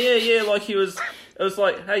collapse. yeah. Like it was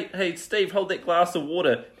like, hey, Steve, hold that glass of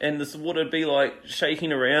water, and this water would be like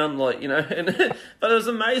shaking around, like, you know. And but it was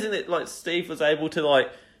amazing that like Steve was able to like,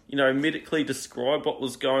 you know, medically describe what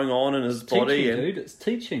was going on in his body. Teaching, And dude. It's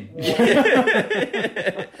teaching.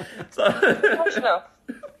 so, Emotional.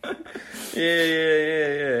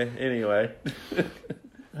 yeah. Anyway,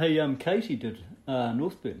 Hey, Katie did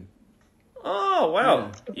Northburn. oh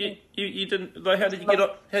wow, you didn't like. How did you get on?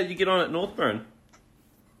 How did you get on at Northburn?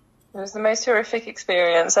 It was the most horrific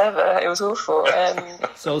experience ever. It was awful.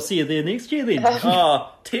 So I'll see you there next year then.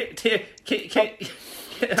 Oh,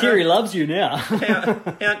 Terry loves you now.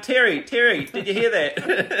 Terry, did you hear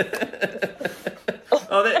that?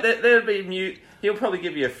 Oh, that'd be mute. He'll probably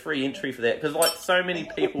give you a free entry for that because, like, so many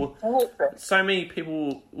people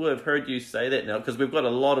will have heard you say that now because we've got a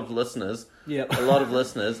lot of listeners. Yep. A lot of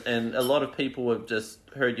listeners, and a lot of people have just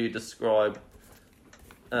heard you describe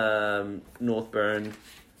Northburn.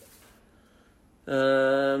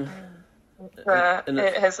 And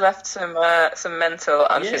it has left some mental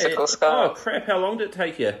and physical Oh scars. crap! How long did it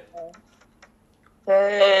take you?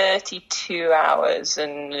 32 hours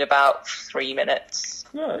and about 3 minutes,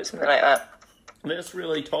 No, something like that. that's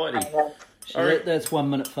really tidy. That's 1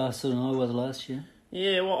 minute faster than I was last year.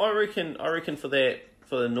 Yeah, well, I reckon for the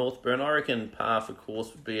Northburn, I reckon par for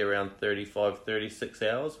course would be around 35, 36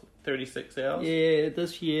 hours. 36 hours? Yeah,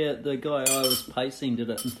 this year the guy I was pacing did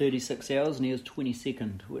it in 36 hours and he was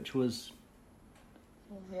 22nd, which was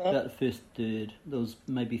about the first third. There was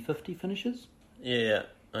maybe 50 finishes. Yeah,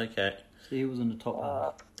 okay. So he was in the top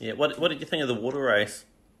half. Yeah, what did you think of the water race?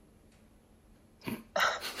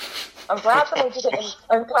 I'm glad that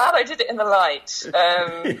I did it in the light.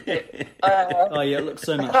 Oh yeah, it looks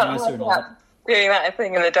so much nicer in light. Doing that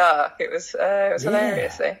thing in the dark, it was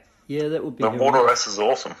hilarious. Though. Yeah, that would be The water hilarious. race is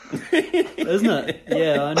awesome. Isn't it?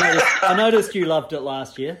 Yeah, I noticed you loved it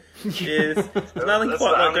last year. Yes, there's nothing That's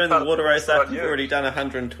quite the like only doing the part water race that I after you've knew. already done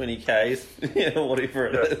 120 Ks, yeah, whatever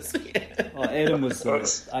it Yeah. is. Oh, Adam was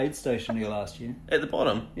the aid station here last year. At the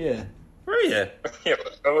bottom, Yeah. were you? Yeah,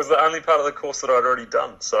 it was the only part of the course that I'd already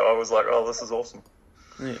done, so I was like, oh, this is awesome.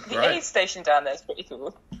 Yeah, The right. aid station down there is pretty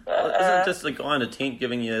cool. Isn't it just a guy in a tent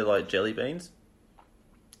giving you like jelly beans?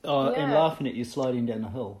 Oh, and Yeah. laughing at you sliding down the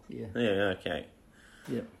hill. Yeah. Yeah, okay.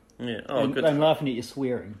 Yeah. Yeah. Oh, and, good. and laughing at you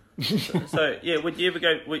swearing. So, yeah, would you ever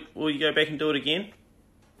go? Will you go back and do it again?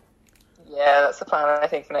 Yeah, that's the plan, I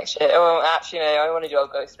think, for next year. Well, actually, no, I want to do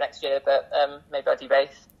Old Ghost next year, but maybe I'll do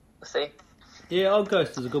both. We'll see. Yeah, Old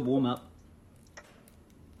Ghost is a good warm up.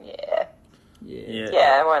 Yeah. Yeah.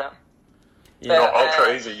 Yeah, why not? Yeah. But,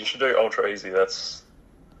 Ultra easy. You should do ultra easy. That's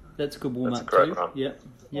That's a good warm That's up a great too. run. Yep.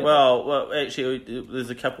 Yep. Well, actually, there's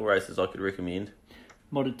a couple races I could recommend.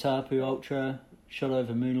 Modded Tapu Ultra, Shot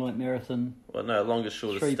Over Moonlight Marathon, Well, no, longest,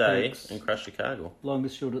 shortest Three stay, Peaks. and Crush the Cargill.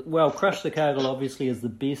 longest shortest. Well, Crush the Cargill obviously is the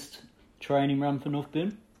best training run for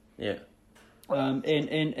Northburn. Yeah.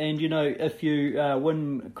 And you know, if you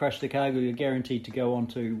win Crush the Cargill, you're guaranteed to go on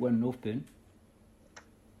to win Northburn.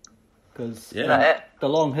 Because Yeah. That it? the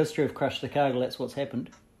long history of Crush the Cargill, that's what's happened.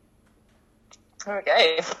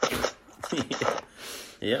 Okay. Yeah.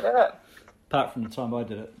 Yeah. Apart from the time I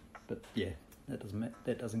did it, but yeah, that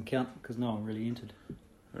doesn't count because no one really entered.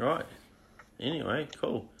 Right. Anyway,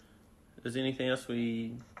 cool. Is there anything else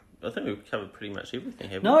I think we've covered pretty much everything,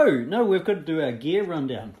 haven't we? No, we've got to do our gear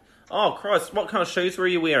rundown. Oh, Christ, what kind of shoes were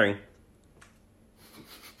you wearing?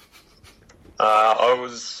 I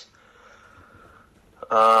was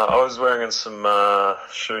wearing some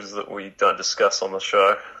shoes that we don't discuss on the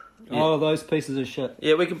show. Oh, those pieces of shit.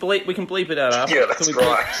 Yeah, we can bleep it out after. Yeah, that's can we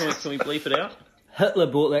right. Can we bleep it out? Hitler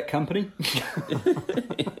bought that company.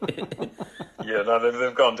 Yeah, no,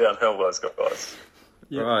 they've gone downhill, those guys.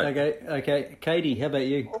 Yep. Right. Okay. Katie, how about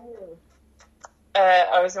you?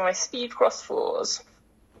 I was in my Speed Cross 4s,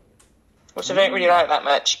 which I don't really like that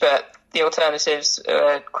much, but the alternatives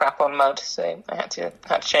are crap on mud, so I had to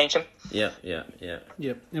change them. Yeah.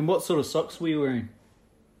 Yep. And what sort of socks were you wearing?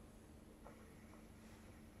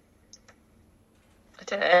 I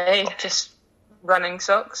don't know, just running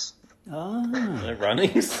socks. Ah. No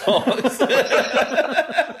running socks.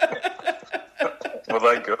 Were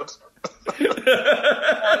they good?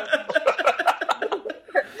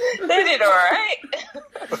 They did alright.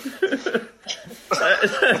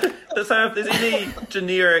 So if there's any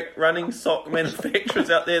generic running sock manufacturers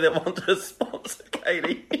out there that want to sponsor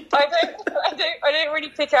Katie, I don't really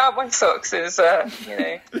pick out my socks as a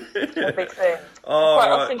big thing. oh, Quite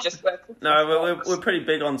right. often just wear. No, we're pretty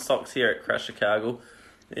big on socks here at Crash Chicago.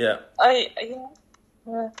 Yeah.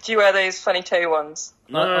 Do you wear those funny toe ones?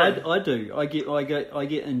 No. I do. I get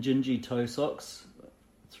Injinji toe socks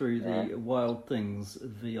through the Wild Things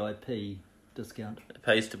VIP discount. It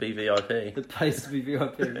pays to be VIP. It pays to be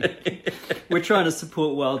VIP. We're trying to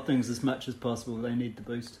support Wild Things as much as possible. They need the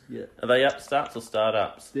boost. Yeah, Are they upstarts or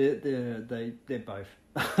startups? they're both.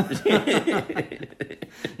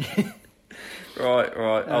 Right.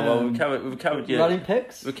 Oh well, we've covered your Running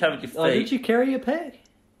packs. We've covered your feet. Oh, did you carry a pack?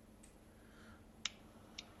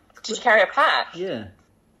 Did you carry a pack? Yeah.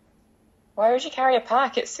 Why would you carry a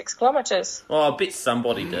pack? It's 6 kilometres. Well, I bet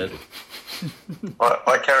somebody did.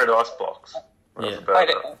 I carried ice blocks. That was Yeah. about I it.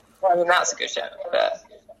 don't. Well, I mean, that's a good shout. But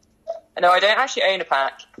no, I don't actually own a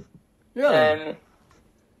pack. Yeah.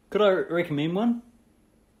 Could I recommend one?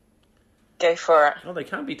 Go for it. Oh, they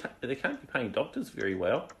can't be paying doctors very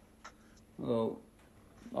well. Well,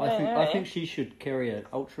 Yeah, I think she should carry an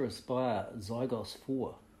Ultra Aspire Zygos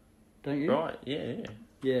 4. Don't you? Right? Yeah.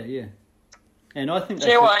 Yeah. And I think Do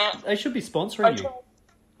you know they should be I sponsoring you. tried,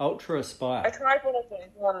 Ultra I Aspire. tried one of those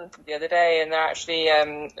ones the other day, and they're actually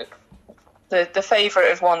the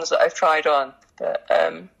favourite of ones that I've tried on. But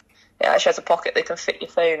it actually has a pocket that can fit your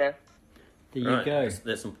phone in. There you Right. go.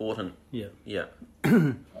 That's important. Yeah. Yeah.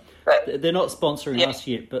 But They're not sponsoring Yeah. us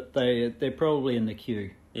yet, but they're probably in the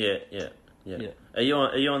queue. Yeah. Yeah. Are you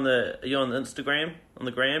on the Instagram? On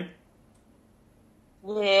the gram?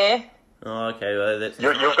 yeah, Oh, okay. Well, that's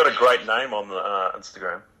You've got a great name on the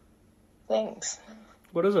Instagram. thanks.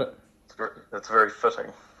 What is it? It's very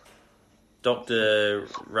fitting. Dr.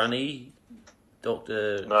 Runny.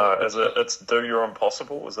 Dr. No, it's Do Your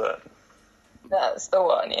Impossible, was that? That's the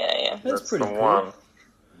one. Yeah. That's pretty the cool.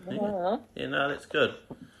 one. Yeah, no, that's good.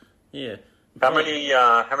 Yeah. How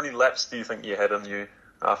many laps do you think you had in you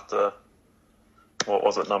after, what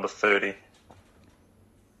was it, number 30?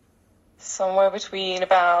 Somewhere between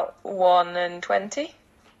about 1 and 20.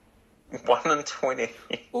 1 and 20.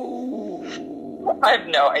 I have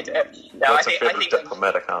no idea. No, That's I a fairly think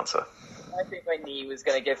diplomatic answer. my knee was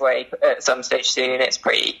going to give way at some stage soon.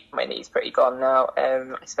 My knee's pretty gone now.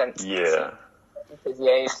 I spent Yeah. some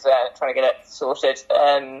physios trying to get it sorted.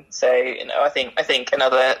 So I think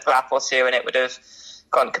another lap or two and it would have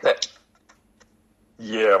gone kaput.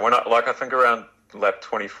 Yeah, I think around lap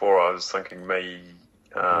 24, I was thinking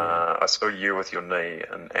I saw you with your knee,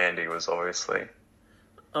 and Andy was obviously.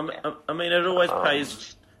 I mean, it always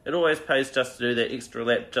pays. It always pays just to do that extra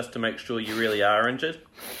lap, just to make sure you really are injured.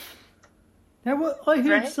 Now, what I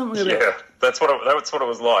heard Right? something about. Yeah, that's what it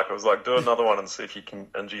was like. It was like, do another one and see if you can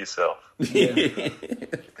injure yourself.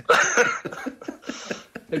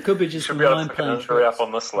 It could be just Should be able to mind pick an playing injury tricks. up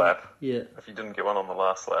on this lap Yeah. if you didn't get one on the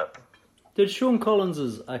last lap. Did Sean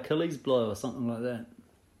Collins' Achilles blow or something like that?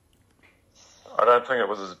 I don't think it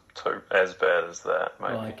was as bad as that,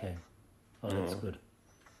 maybe. Oh, okay. Oh, that's good.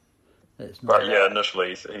 That's But not. yeah,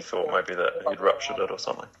 initially he thought maybe that he'd ruptured it or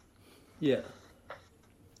something. Yeah.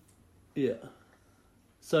 Yeah.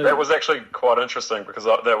 So That was actually quite interesting because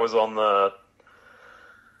that was on the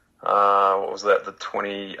what was that? The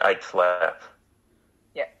 28th lap.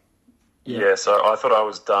 Yeah. Yeah, so I thought I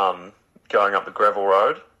was done going up the gravel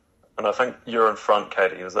road, and I think you're in front,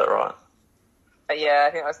 Katie. Is that right? Yeah,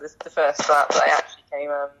 I think that was the first lap that I actually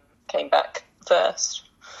came back first.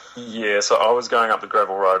 Yeah, so I was going up the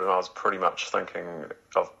gravel road, and I was pretty much thinking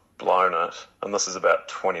I've blown it, and this is about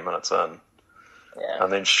 20 minutes in. Yeah.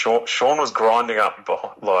 And then Sean was grinding up,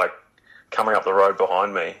 coming up the road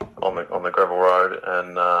behind me on the gravel road,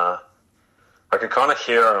 and I could kind of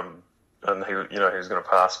hear him, and he was going to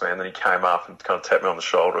pass me, and then he came up and kind of tapped me on the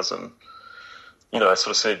shoulders, and sort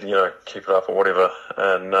of said, keep it up or whatever,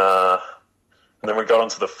 and then we got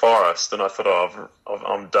into the forest, and I thought,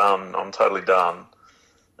 I'm done, I'm totally done,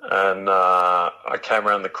 and I came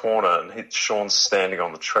around the corner, and Sean's standing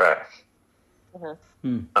on the track.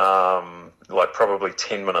 Probably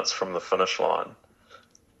 10 minutes from the finish line,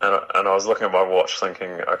 and I was looking at my watch, thinking,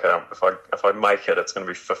 okay, if I make it, it's going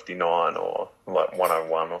to be 59 or like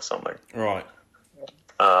 101 or something. Right.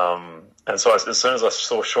 And so as soon as I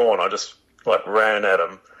saw Sean, I just ran at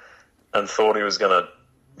him and thought he was going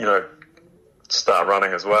to, start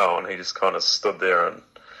running as well, and he just kind of stood there and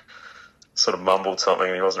sort of mumbled something,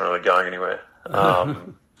 and he wasn't really going anywhere.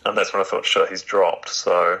 And that's when I thought, shit, he's dropped.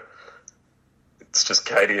 So it's just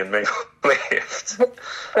Katie and me left.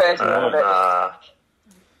 And,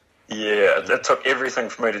 Yeah, it took everything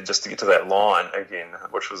for me to get to that line again,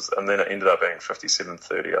 and then it ended up being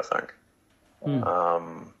 57:30, I think.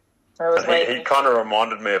 He kind of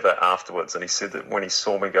reminded me of that afterwards, and he said that when he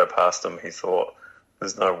saw me go past him, he thought,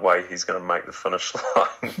 "There's no way he's going to make the finish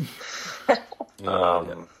line."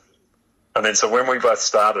 And then, so when we both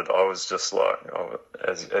started, I was just like,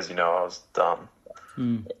 as you know, I was done.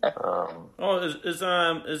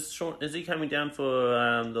 Is he coming down for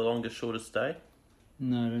the longest, shortest day?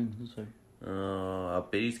 No, I don't think so. Oh, I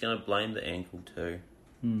bet he's going to blame the ankle too.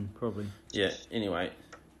 Probably. Yeah. Anyway.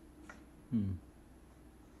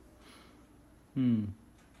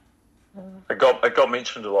 It got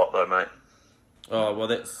mentioned a lot though, mate. Oh well,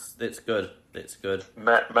 that's good. That's good.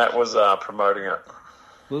 Matt was promoting it.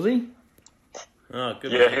 Was he? Oh,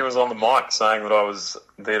 good. Yeah, he was on the mic saying that I was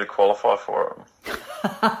there to qualify for it.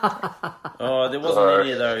 Oh, there wasn't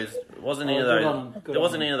any of those. There wasn't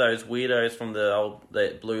any of those weirdos from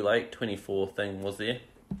that Blue Lake 24 thing, was there?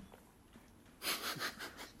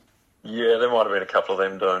 Yeah, there might have been a couple of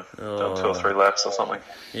them doing 2 or 3 laps or something.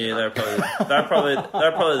 Yeah, they're probably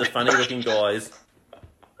the funny looking guys.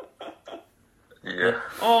 Yeah.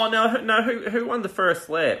 Oh no! Who won the first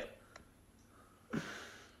lap?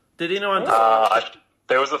 Did anyone?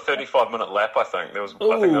 There was a 35-minute lap. I think there was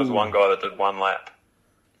one guy that did 1 lap.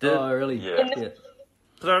 Oh, really? Yeah.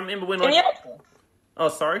 Because I remember when Oh,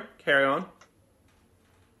 sorry. Carry on.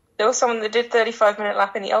 There was someone that did 35-minute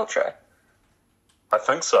lap in the Ultra. I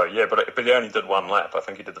think so. Yeah, but he only did 1 lap. I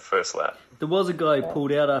think he did the first lap. There was a guy who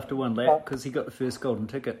pulled out after 1 lap because he got the first golden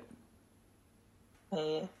ticket.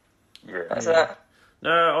 Yeah. Yeah. That's that.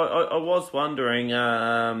 No, I was wondering.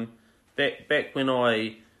 Back when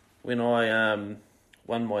I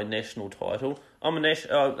won my national title. I'm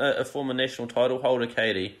a former national title holder,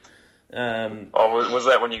 Katie. Was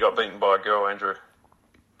that when you got beaten by a girl, Andrew?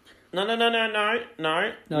 No.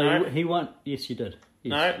 No, he won. Yes, you did.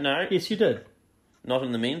 Yes. No. Yes, you did. Not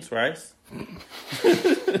in the men's race.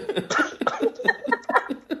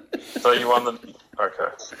 So you won the...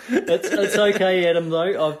 Okay. It's okay, Adam,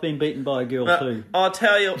 though. I've been beaten by a girl, too. I'll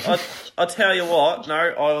tell you what.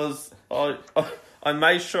 No, I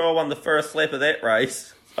made sure I won the first lap of that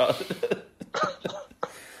race.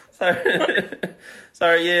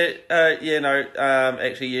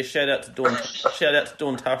 Actually, shout out to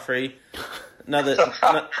Dawn Tuffrey,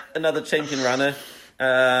 another champion runner.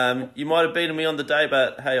 You might have beaten me on the day,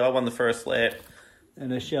 but hey, I won the first lap.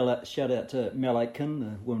 And a shout out to Mel Aitken,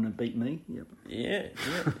 the woman that beat me. Yep. Yeah.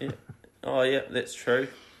 Oh, yeah, that's true.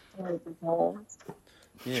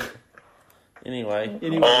 Yeah. Anyway.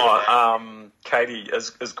 Katie,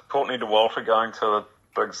 is Courtney DeWalter going to the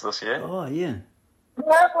Bigs this year? Oh, yeah.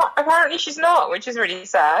 No, apparently she's not, which is really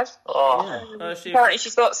sad. Apparently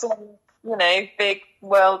she's got some, big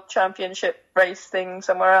world championship race thing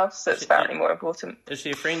somewhere else that's apparently more important. Is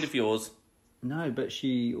she a friend of yours? No, but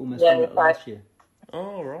she almost won it last year.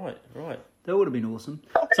 Oh, right. That would have been awesome.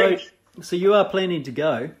 So you are planning to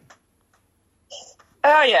go?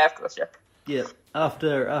 Oh, yeah, of course, yeah. Yeah,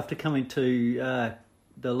 after coming to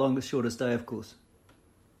the longest, shortest day, of course.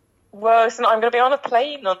 Well, I'm going to be on a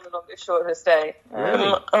plane on the longest, shortest day.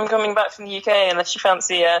 Really? I'm coming back from the UK unless you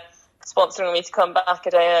fancy sponsoring me to come back a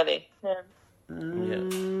day early. Yeah.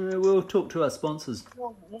 We'll talk to our sponsors.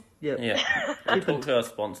 Yep. Yeah. Talk to our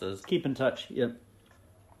sponsors. Keep in touch. Yep.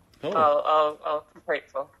 Cool. I'll be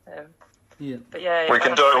grateful. Yeah. But yeah, we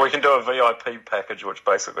can do a VIP package, which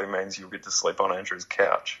basically means you'll get to sleep on Andrew's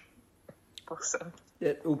couch. Awesome.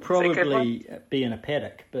 It will probably be in a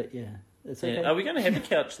paddock, but yeah, it's okay. Yeah. Are we going to have a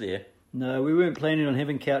couch there? No, we weren't planning on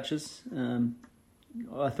having couches.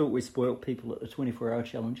 I thought we spoilt people at the 24-hour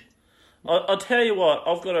challenge. I'll tell you what.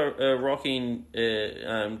 I've got a rocking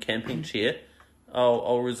camping chair.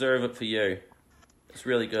 I'll reserve it for you. It's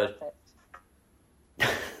really good.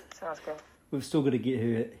 Sounds good. We've still got to get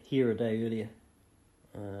her here a day earlier.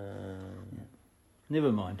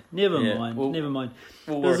 Never mind. Never mind.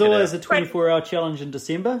 There's always a 24-hour challenge in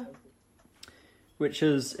December, which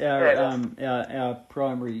is our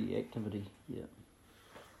primary activity. Yeah.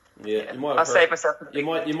 Yeah. I'll save myself. You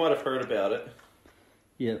might have heard about it.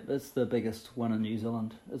 Yeah, it's the biggest one in New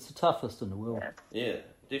Zealand. It's the toughest in the world. Yeah,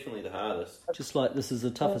 definitely the hardest. Just like this is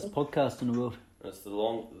the toughest podcast in the world. It's it's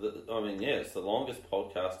the longest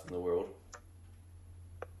podcast in the world.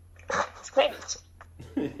 It's great.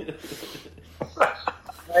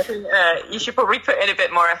 I think you should probably put in a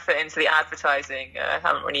bit more effort into the advertising. I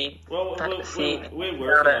haven't really. Well, we're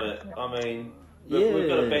working on it. I mean, we've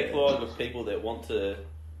got a backlog of people that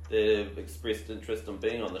they've expressed interest in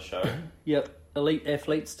being on the show. Yep, elite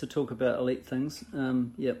athletes to talk about elite things.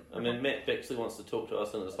 Yep. I mean, Matt Bixley wants to talk to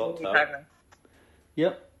us in his hot tub.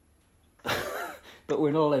 Yep. but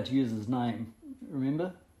we're not allowed to use his name.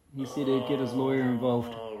 Remember? He said he'd get his lawyer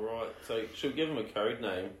involved. Oh, right. So should we give him a code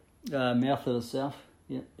name? Mouth of the South.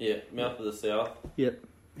 Yeah. Yeah, Mouth of the South. Yep.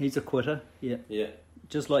 He's a quitter. Yeah. Yeah.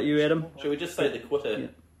 Just like you, Adam. Should we just say the quitter?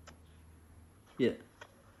 Yeah.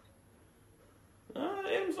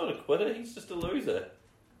 Adam's not a quitter. He's just a loser.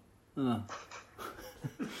 Oh.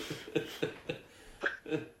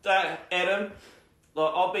 Adam,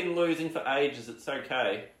 like, I've been losing for ages. It's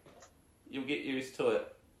okay. You'll get used to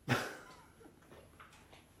it.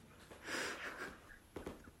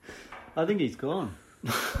 I think he's gone.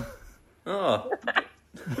 Oh.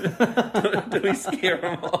 Do we scare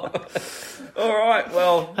him off? All right,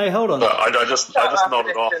 well... Hey, hold on. No, I just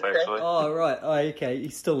nodded off, actually. Oh, right. Oh, okay.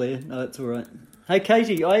 He's still there. No, it's all right. Hey,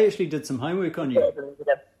 Katie, I actually did some homework on you.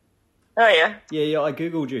 Oh, yeah. Yeah, I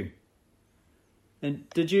Googled you. And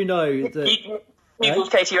did you know that... You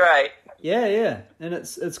Googled Katie Wright. Yeah. And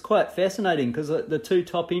it's quite fascinating because the two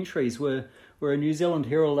top entries were a New Zealand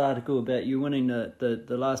Herald article about you winning the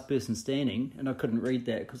last person standing, and I couldn't read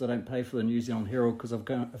that because I don't pay for the New Zealand Herald, because if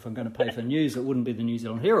I'm going to pay for news, it wouldn't be the New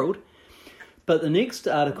Zealand Herald. But the next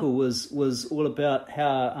article was all about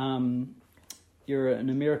how you're an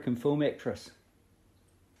American film actress.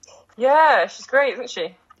 Yeah, she's great, isn't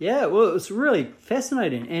she? Yeah, well, it was really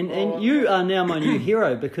fascinating. And you are now my new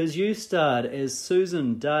hero because you starred as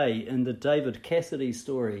Susan Day in the David Cassidy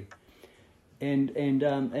story. And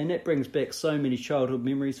that brings back so many childhood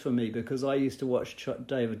memories for me because I used to watch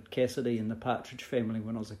David Cassidy and the Partridge Family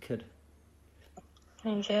when I was a kid.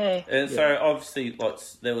 Okay. And so, obviously, like,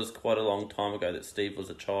 that was quite a long time ago that Steve was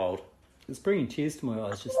a child. It's bringing tears to my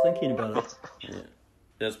eyes just thinking about it. Yeah.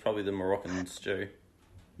 That was probably the Moroccan stew.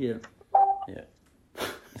 Yeah. Yeah.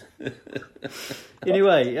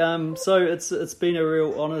 Anyway, so it's been a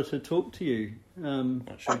real honour to talk to you.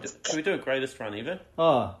 Should we do a greatest run ever?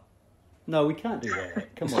 Oh, no, we can't do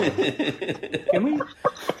that. Come on. Can we?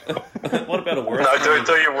 What about a worst? No,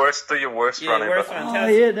 do your worst. Do your worst run worst ever. one. Oh,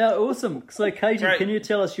 yeah, no, awesome. So, Katie, Great. can you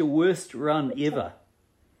tell us your worst run ever?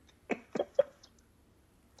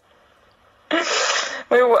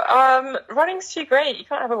 Well, running's too great. You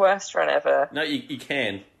can't have a worst run ever. No, you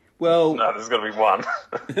can. Well, No, there's got to be one.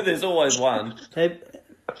 There's always one. I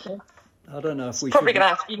don't know if we Probably should... going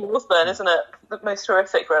to have to be Northburn, isn't it? The most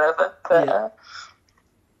horrific run ever. But, Yeah.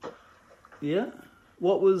 Yeah?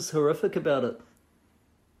 What was horrific about it?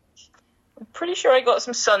 I'm pretty sure I got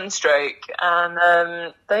some sunstroke,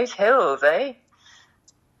 and those hills, eh?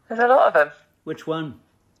 There's a lot of them. Which one?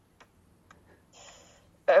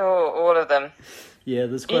 Oh, all of them. Yeah,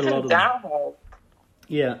 there's quite a lot Even of them. downhill.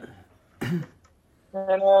 Yeah.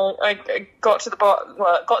 And I got to the bottom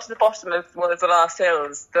of one of the last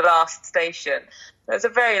hills, the last station. There was a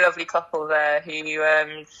very lovely couple there who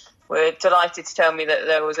were delighted to tell me that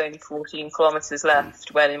there was only 14 kilometres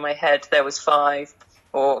left, when in my head there was 5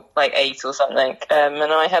 or like 8 or something. And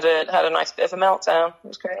I had a nice bit of a meltdown. It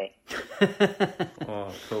was great.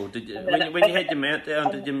 Oh, cool. Did you, when you had your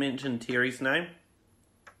meltdown, did you mention Terry's name?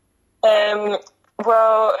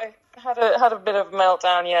 Well, I had a bit of a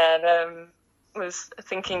meltdown, yeah, and was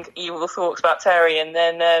thinking evil thoughts about Terry, and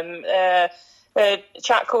then a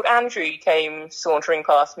chap called Andrew came sauntering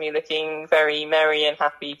past me, looking very merry and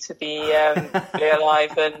happy to be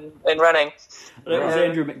alive and running. That was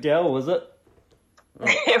Andrew McDowell, was it?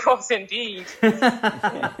 It was indeed.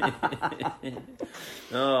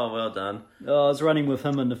 Oh, well done. Oh, I was running with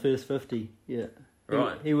him in the first 50, yeah.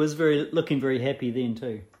 Right. He was looking very happy then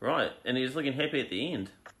too. Right, and he was looking happy at the end.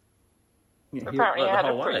 Yeah, Apparently, like I the had a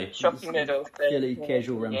whole pretty way. shocking middle. but, fairly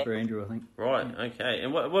casual run yeah. for Andrew, I think. Right, okay.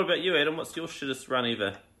 And what about you, Adam? What's your shittest run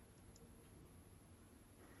ever?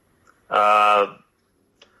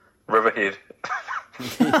 Riverhead.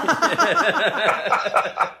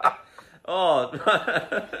 Oh,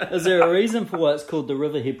 Is there a reason for why it's called the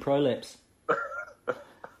Riverhead Prolapse?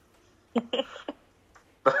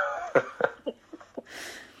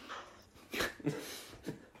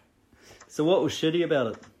 So what was shitty about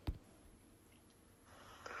it?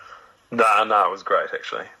 No, it was great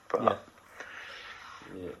actually. But Yeah.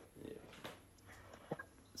 yeah.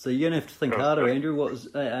 So you're gonna have to think Oh, harder, okay. Andrew. What was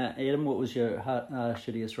Adam? What was your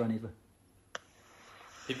shittiest run ever?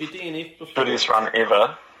 Have you DNF before? shittiest run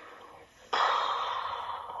ever.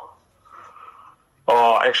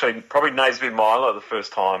 Oh, actually, probably Naseby Miler the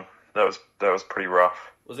first time. That was pretty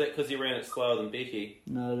rough. Was that because you ran it slower than Becky?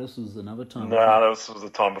 No, this was another time. No, that was the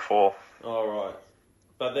time before. Oh, right.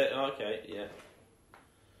 But that, okay, yeah.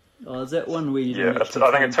 Oh, is that one where you Yeah, didn't I actually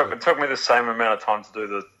think train it took me the same amount of time to do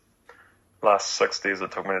the last 60 as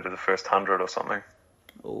it took me to do the first 100 or something.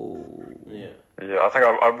 for- Oh, Yeah. Yeah, I think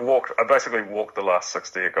I basically walked the last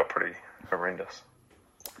 60. It got pretty horrendous.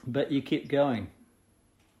 But you kept going.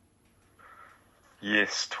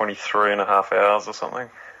 Yes, 23 and a half hours or something.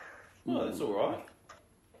 Oh, that's all right.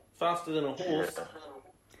 Faster than a horse.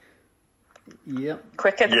 Yep.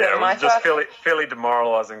 Quicker than Yeah, it my was just first. fairly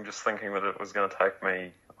demoralising just thinking that it was going to take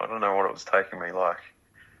me, I don't know what it was taking me, like,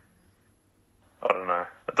 I don't know.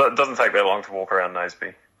 It doesn't take that long to walk around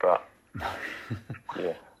Naseby, but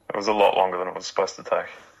yeah, it was a lot longer than it was supposed to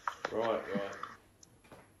take. Right.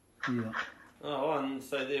 Yeah. Oh, and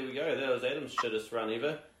so there we go. That was Adam's shittest run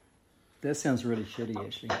ever. That sounds really shitty,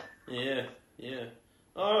 actually. Yeah.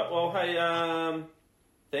 All right. Well, hey,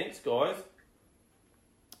 thanks, guys.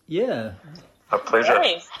 Yeah. A pleasure.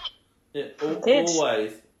 Nice. Yeah, Good.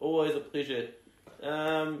 always a pleasure.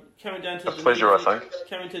 Coming down to A pleasure, I think.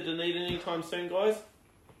 Coming to Dunedin anytime soon, guys.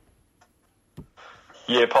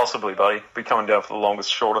 Yeah, possibly, buddy. Be coming down for the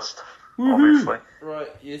longest, shortest, obviously. Right,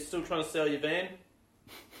 you're still trying to sell your van?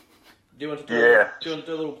 Do you want to do? Yeah. Do you want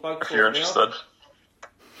to do a little plug If for you're it now? interested.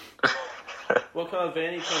 What kind of van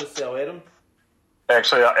are you trying to sell, Adam?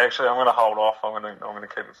 Actually, I'm going to hold off. I'm going to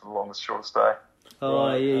keep it for the longest, shortest day. Oh,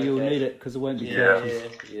 Right, yeah, you'll okay. need it because it won't be Yeah.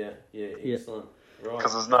 couches. Yeah, excellent. Right,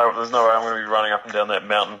 Because there's no way I'm going to be running up and down that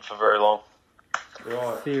mountain for very long.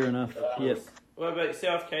 right. Fair enough. Yep. What about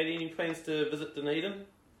yourself, Katie? Any plans to visit Dunedin?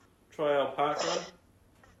 Try our park run?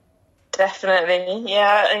 Definitely.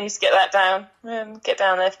 Yeah, I need to get that down. Get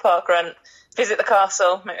down there for park run. Visit the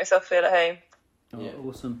castle. Make myself feel at home. Oh, Yeah.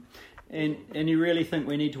 awesome. And you really think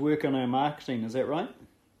we need to work on our marketing, is that right?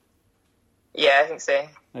 Yeah, I think so.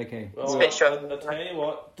 Okay. Well, a bit short. I'll tell you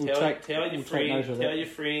what. We'll Tell take your note friends. of Tell that. your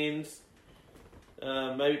friends.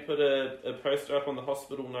 Maybe put a poster up on the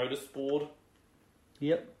hospital notice board.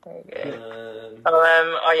 Yep. Very good. Um,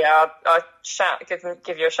 I'll shout.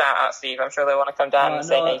 Give you a shout out, Steve. I'm sure they want to come down and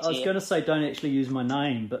say No, hey I to was you. going to say don't actually use my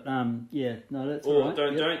name, but yeah, no, that's all or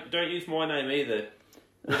right. Yep. don't use my name either.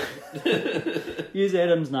 Use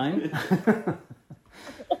Adam's name.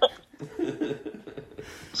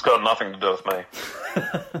 It's got nothing to do with me.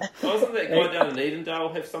 Doesn't that guy down in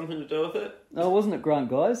Edendale have something to do with it? Oh, wasn't it Grant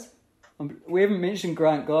Guys? We haven't mentioned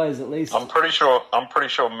Grant Guys at least. I'm pretty sure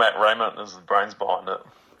Matt Raymond is the brains behind it.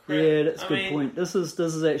 Yeah, that's a I good mean- point. This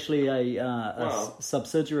is actually a Wow.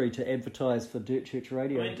 subsidiary to advertise for Dirt Church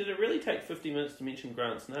Radio. I mean, did it really take 50 minutes to mention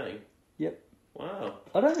Grant's name? Yep. Wow.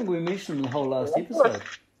 I don't think we mentioned him the whole last episode.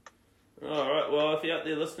 All right. Well, if you're out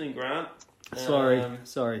there listening, Grant.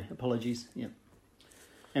 Sorry, apologies. Yep.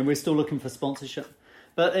 And we're still looking for sponsorship.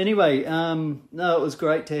 But anyway, no, it was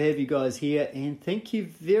great to have you guys here, and thank you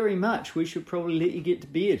very much. We should probably let you get to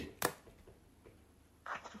bed.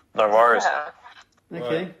 No worries. Yeah.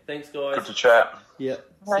 Okay. Right. Thanks, Good guys. to chat. Yep.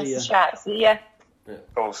 Nice See ya. to chat. See ya.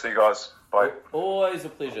 Cool. See you guys. Bye. Always a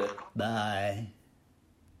pleasure. Bye.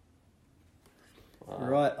 Wow.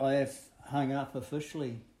 Right, I have hung up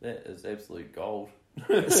officially. That is absolute gold.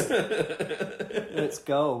 It's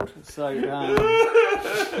gold. So,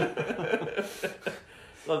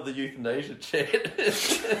 Love the euthanasia chat.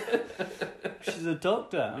 she's a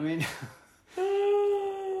doctor. I mean,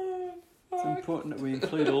 it's important that we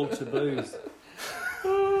include all taboos.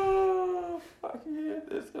 Oh, fuck yeah,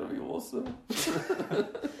 that's gonna be awesome.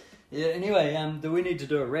 Yeah, anyway, do we need to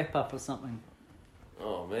do a wrap up or something?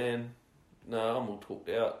 Oh man, no, I'm all talked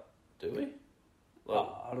out. Do we? Like,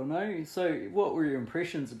 I don't know. So, what were your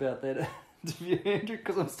impressions about that interview, Andrew?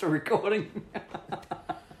 Because I'm still recording.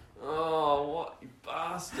 oh, what you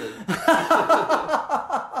bastard!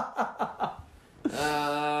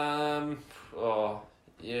 Oh,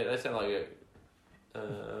 yeah, they sound like a.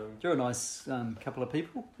 You're a nice couple of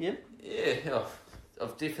people. Yep. Yeah,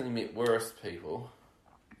 I've definitely met worse people.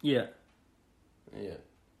 Yeah. Yeah.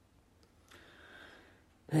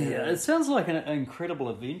 Yeah, it sounds like an incredible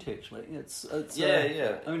event. Actually, it's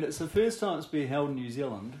Yeah. I mean, it's the first time it's been held in New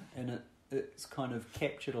Zealand, and it's kind of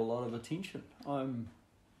captured a lot of attention. I'm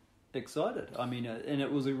excited. I mean, and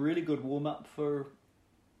it was a really good warm up for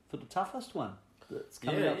the toughest one that's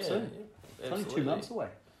coming up soon. Yeah, It's only 2 absolutely. months away.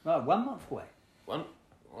 No, 1 month away. One.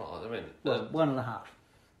 Well, I mean, Well, 1.5.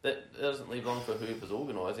 that doesn't leave long for whoever's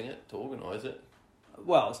organising it to organise it.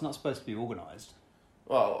 Well, it's not supposed to be organised.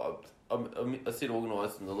 Well, I said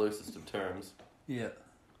organised in the loosest of terms. Yeah.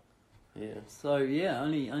 Yeah. So yeah,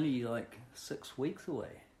 only like 6 weeks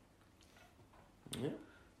away. Yeah.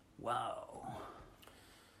 Wow.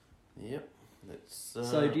 Yep. That's.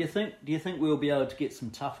 So do you think we'll be able to get some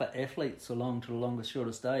tougher athletes along to the longest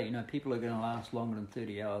shortest day? You know, people are going to last longer than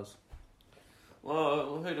 30 hours.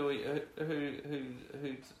 Well, who do we?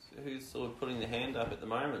 Who's sort of putting the hand up at the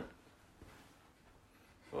moment?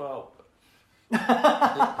 Well.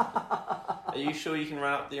 Are you sure you can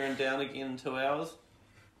run up there and down again in 2 hours?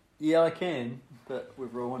 Yeah, I can, but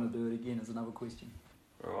whether I want to do it again is another question.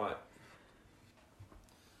 Right.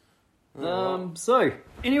 So,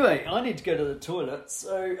 anyway, I need to go to the toilet,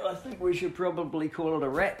 so I think we should probably call it a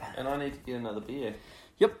wrap. And I need to get another beer.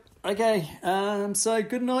 Yep, okay. So,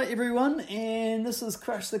 good night, everyone, and this is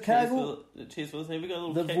Crush the Cargill, Cheers for listening. Have we got a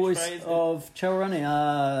little the voice catchphrase? of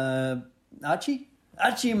Chaurani. Archie?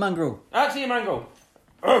 Archie and Mongrel. Archie and Mongrel.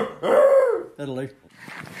 That'll do.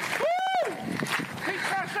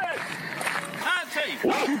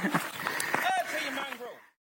 Archie!